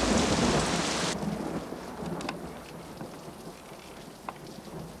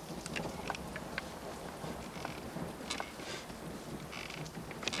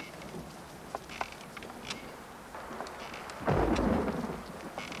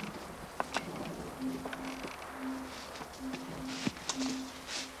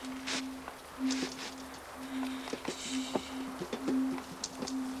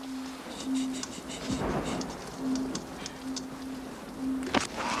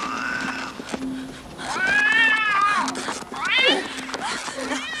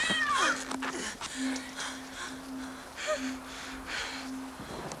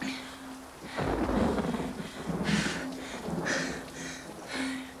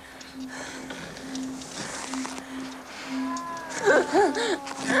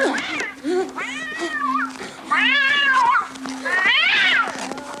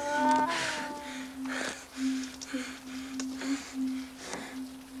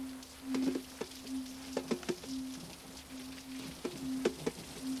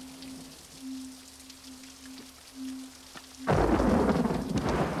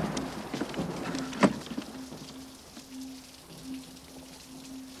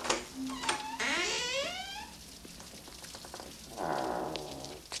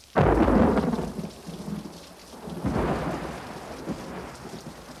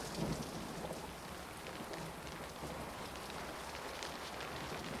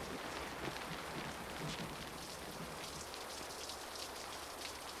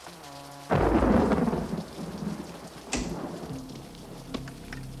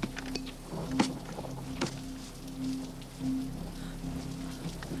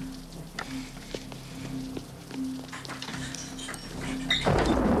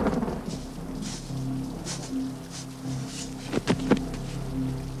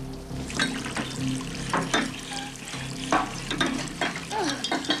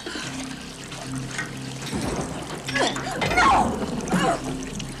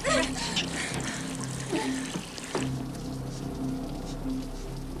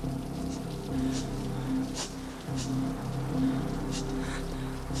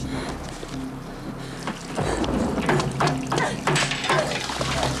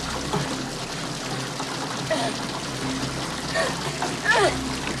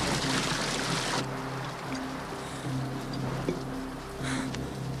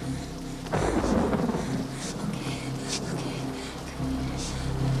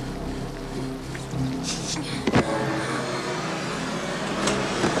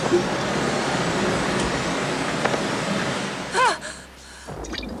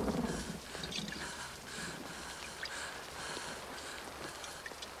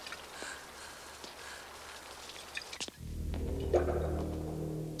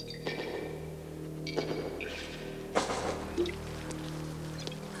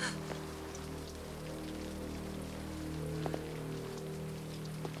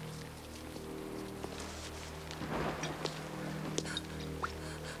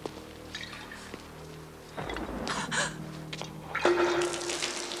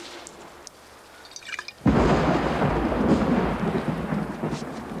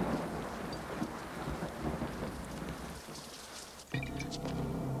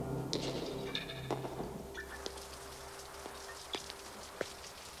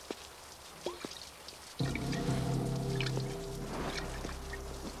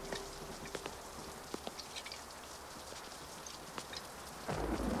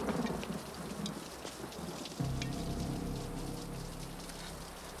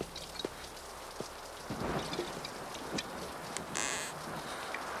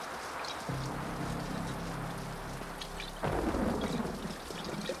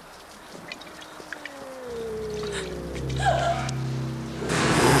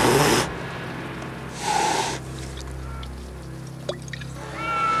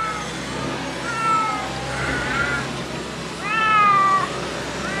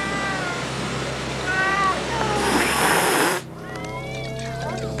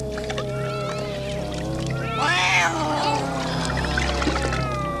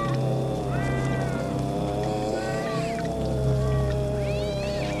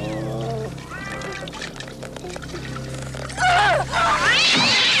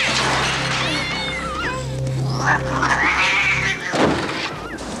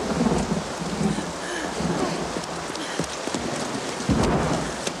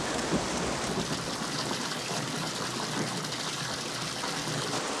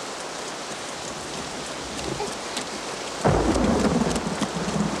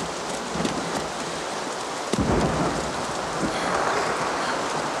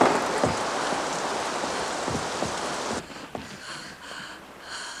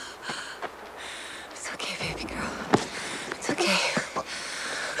 It's okay, baby girl. It's okay.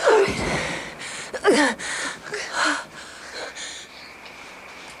 All right.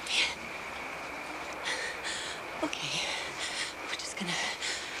 Okay. We're just gonna...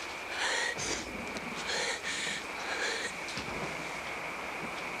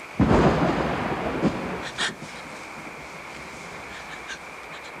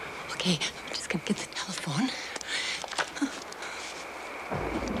 Okay, I'm just gonna get the telephone.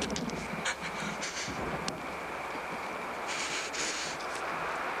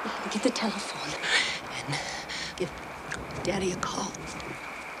 Get the telephone and give Daddy a call.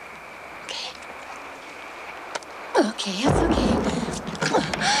 Okay? Okay, it's okay.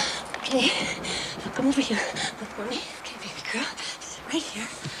 Okay, come over here. Look for me. Okay, baby girl. Sit right here.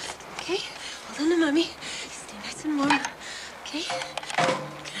 Okay? Hold on to Mommy. Stay nice and warm. Okay? Got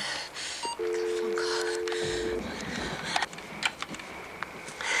a phone call.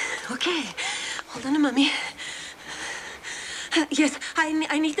 Okay, hold on to Mommy. Yes,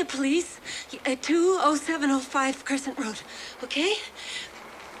 I need the police at 20705 Crescent Road, okay?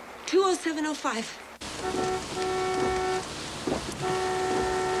 20705.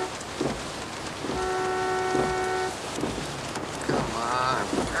 Come on.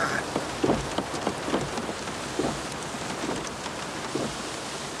 God.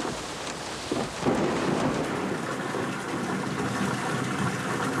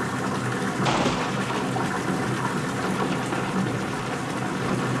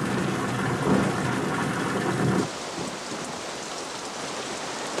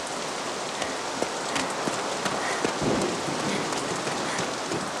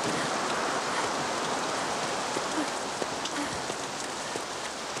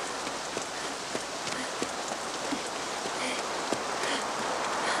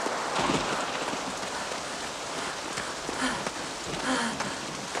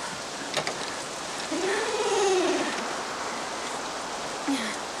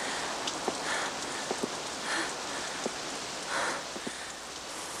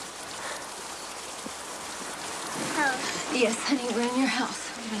 Yes, honey, we're in your house.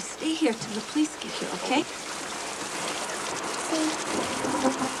 We're gonna stay here till the police get here, okay?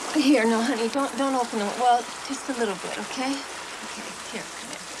 Here, no, honey, don't open it. Well, just a little bit, okay? Okay, here, come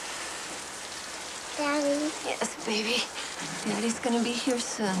here. Daddy. Yes, baby. Daddy's gonna be here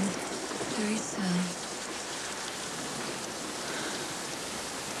soon. Very soon.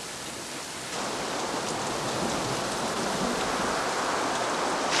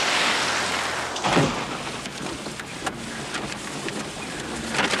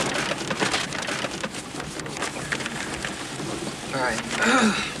 All right.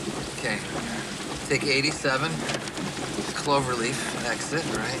 Okay. Take 87, Cloverleaf exit,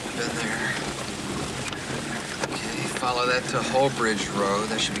 right? Been there. Okay, follow that to Holbridge Road.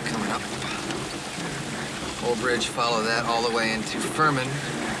 That should be coming up. Holbridge, follow that all the way into Furman,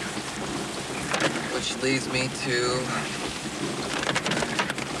 which leads me to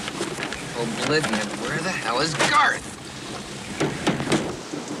Oblivion. Where the hell is Garth?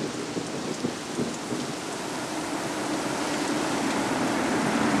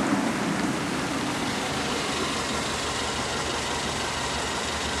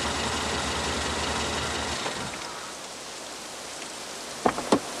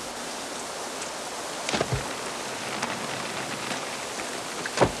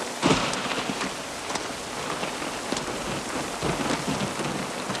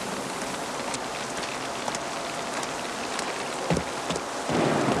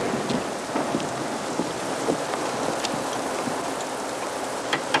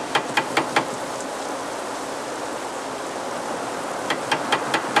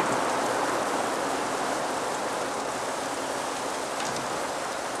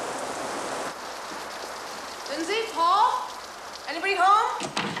 Lindsay, Paul? Anybody home?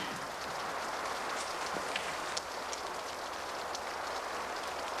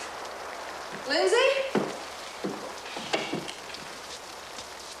 Lindsay?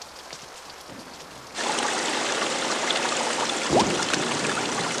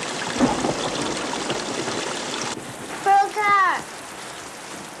 Bogart.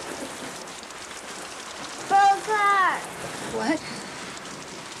 Bogart. What?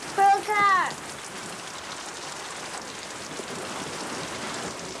 Bogart.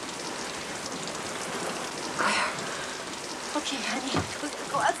 Okay, honey, let's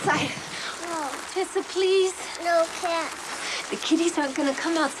go outside. No. Tessa, please. No, can't. The kitties aren't gonna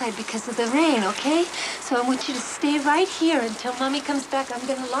come outside because of the rain, okay? So I want you to stay right here until Mommy comes back. I'm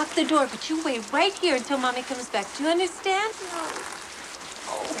gonna lock the door, but you wait right here until Mommy comes back. Do you understand? No.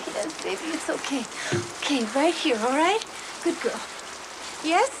 Oh, yes, baby, it's okay. Okay, right here, all right? Good girl.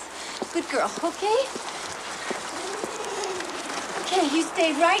 Yes? Good girl, okay? Okay, you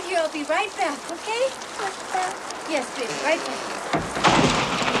stay right here. I'll be right back, okay? Yes, baby, right back.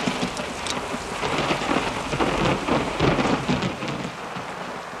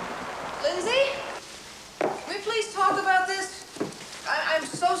 Lindsay? Can we please talk about this? I'm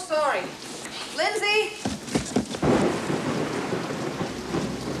so sorry. Lindsay?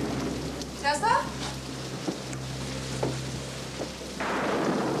 Tessa?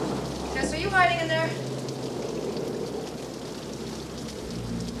 Tessa, are you hiding in there?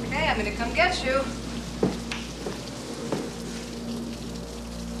 Okay, I'm gonna come get you.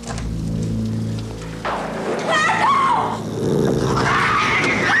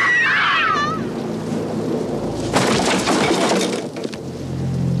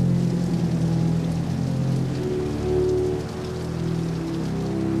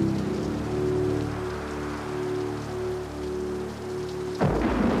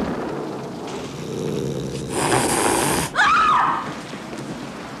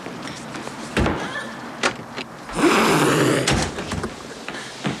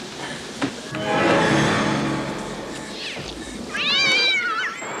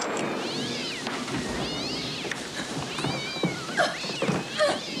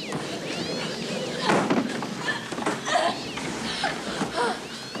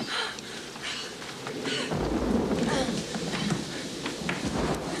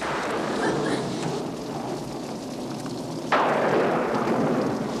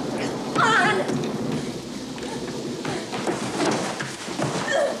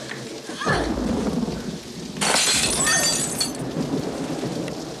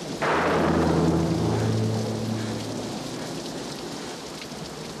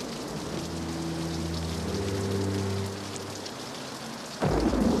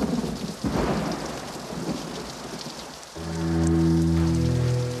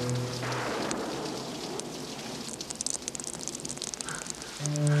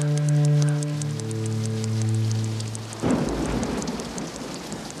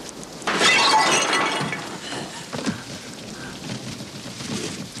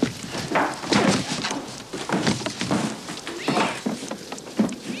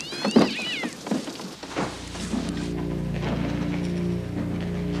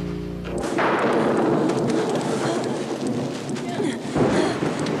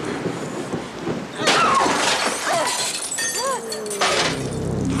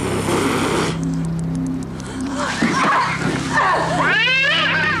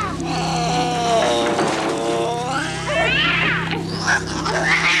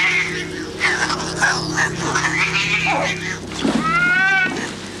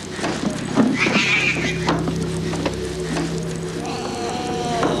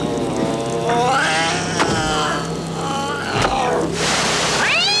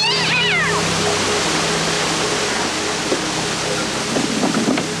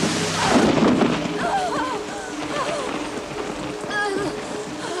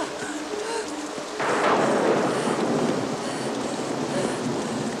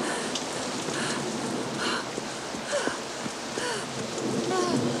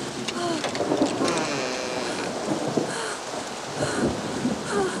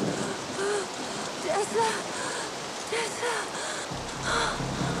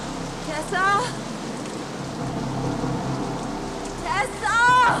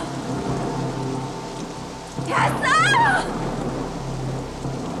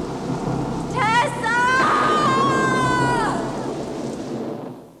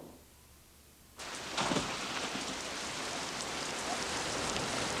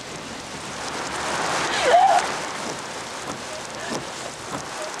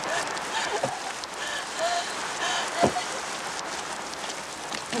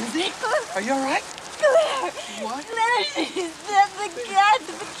 Are you all right? Claire! What? Claire,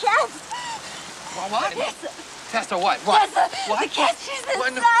 the cats! What? Tessa! Tessa, what? What? Tessa, What? the cat, she's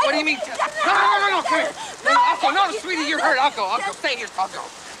inside! What do you mean, Tessa? No, come here. No, I'll go. No, sweetie, you're hurt. I'll go. Stay here. I'll go.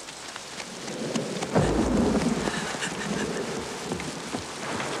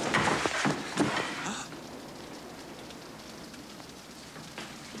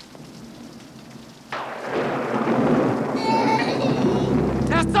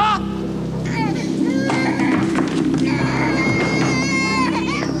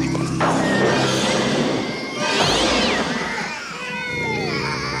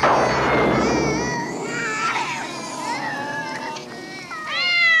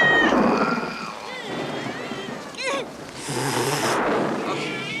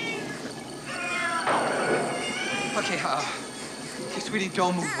 Okay, sweetie,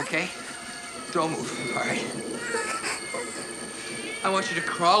 don't move, okay? Don't move, all right? I want you to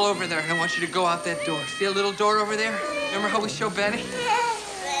crawl over there, and I want you to go out that door. See a little door over there? Remember how we showed Benny?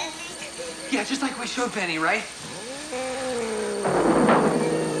 Yeah, just like we showed Benny, right?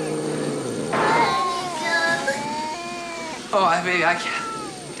 Oh, baby, I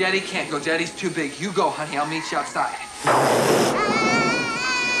can't. Daddy can't go. Daddy's too big. You go, honey. I'll meet you outside.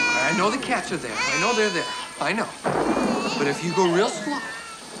 I know the cats are there. I know they're there. I know. But if you go real slow,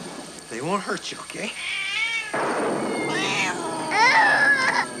 they won't hurt you, okay?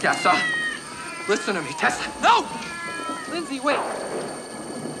 Tessa, listen to me. Tessa, no! Lindsay, wait.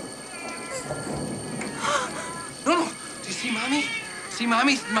 No. Do you see Mommy? See,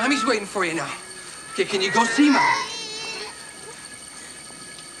 Mommy's waiting for you now. Okay, can you go see Mommy?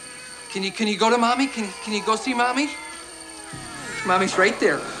 Can you go to Mommy? Can you go see Mommy? Mommy's right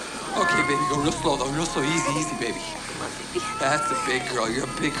there. Okay, baby, go real slow, though. Real slow. Easy, baby. That's a big girl. You're a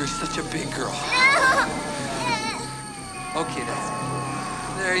big girl. You're such a big girl. Okay, that's it.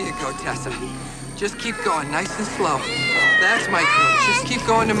 There you go, Tessa. Just keep going, nice and slow. That's my girl. Just keep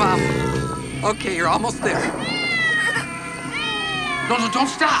going to Mom. Okay, you're almost there. No, don't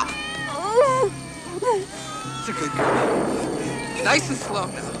stop. It's a good girl. Nice and slow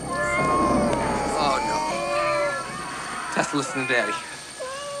now. Oh, no. Tessa, listen to Daddy.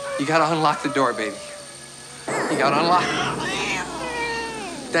 You gotta unlock the door, baby. You gotta unlock it.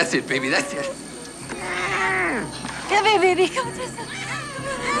 That's it, baby, that's it. Come here, baby. Come on, Tessa.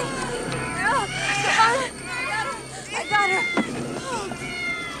 Come on. I got her.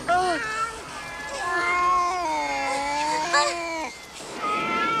 Oh.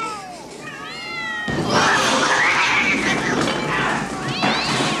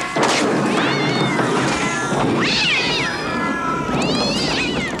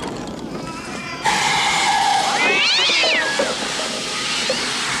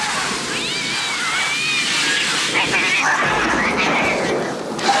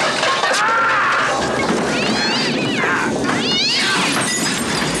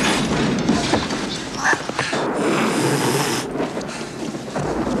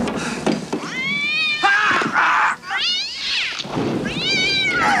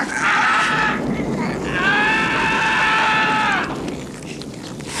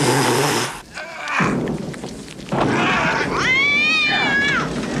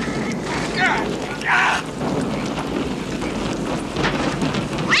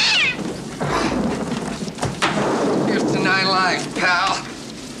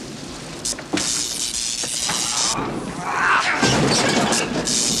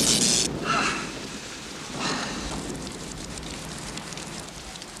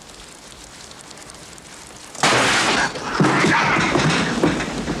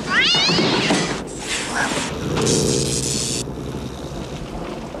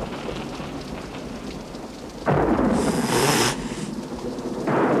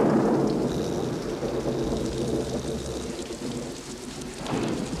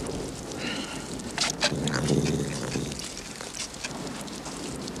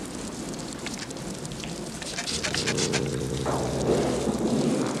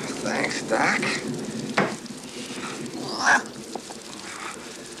 Thanks, Doc.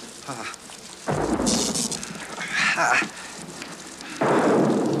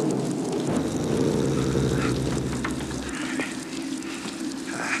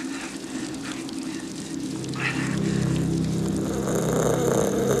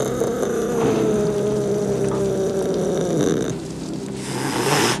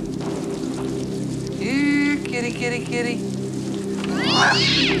 Here, kitty.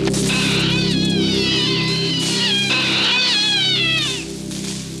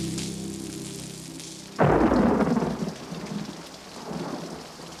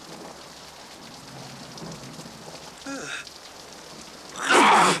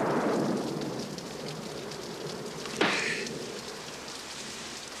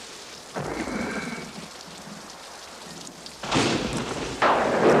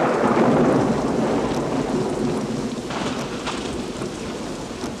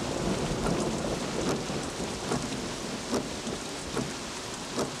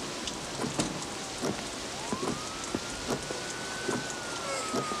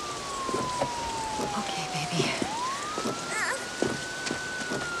 Okay, baby.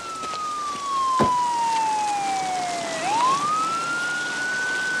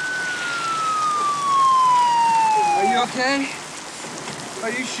 Are you okay?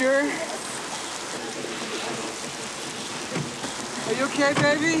 Are you sure? Are you okay,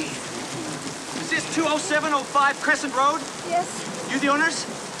 baby? Is this 20705 Crescent Road? Yes. You the owners?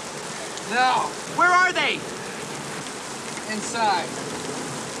 No. Where are they? Inside.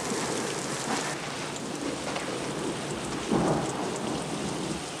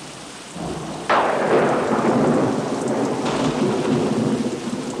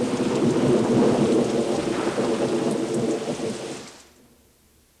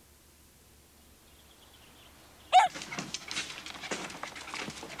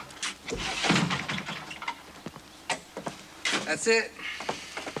 That's it.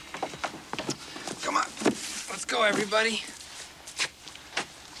 Come on. Let's go, everybody.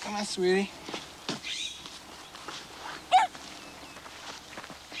 Come on, sweetie.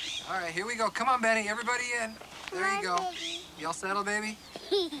 All right, here we go. Come on, Benny. Everybody in. There you go. You all settled, baby?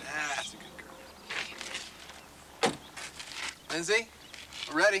 That's a good girl. Lindsay,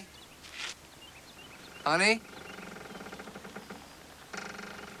 we're ready. Honey?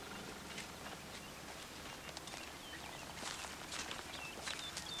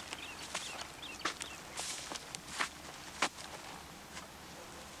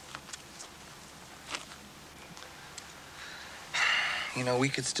 You know, we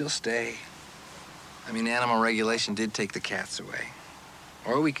could still stay. I mean, animal regulation did take the cats away.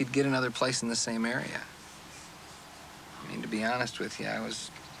 Or we could get another place in the same area. I mean, to be honest with you, I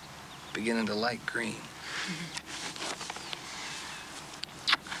was beginning to like Green.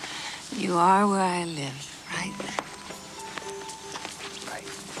 You are where I live, right? Right.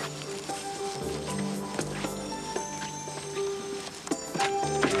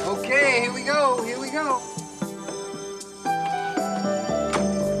 Okay, here we go. Here we go.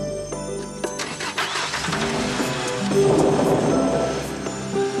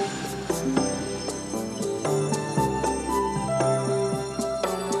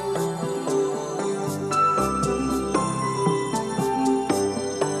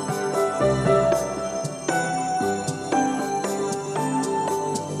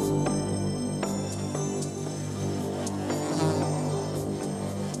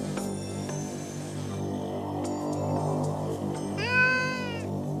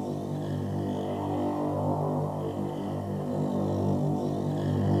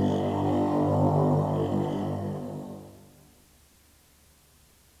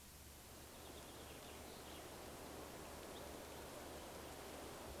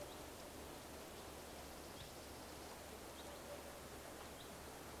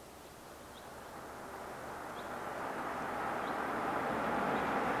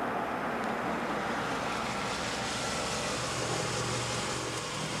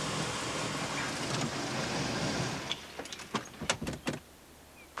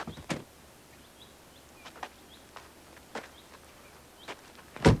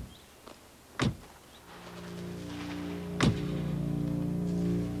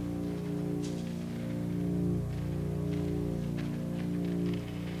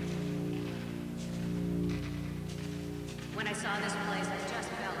 When I saw this place, I just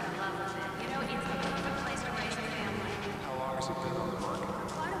fell in love with it. You know, it's the perfect place to raise a family. How long has it been on the market?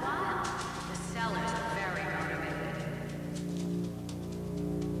 Quite a while. The seller's very motivated.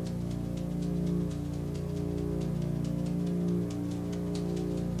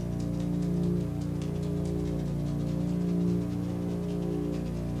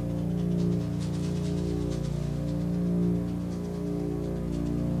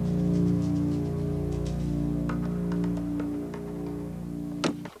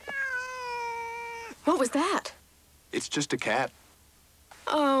 What was that? It's just a cat.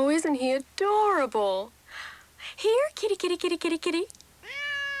 Oh, isn't he adorable? Here, kitty, kitty, kitty, kitty, kitty.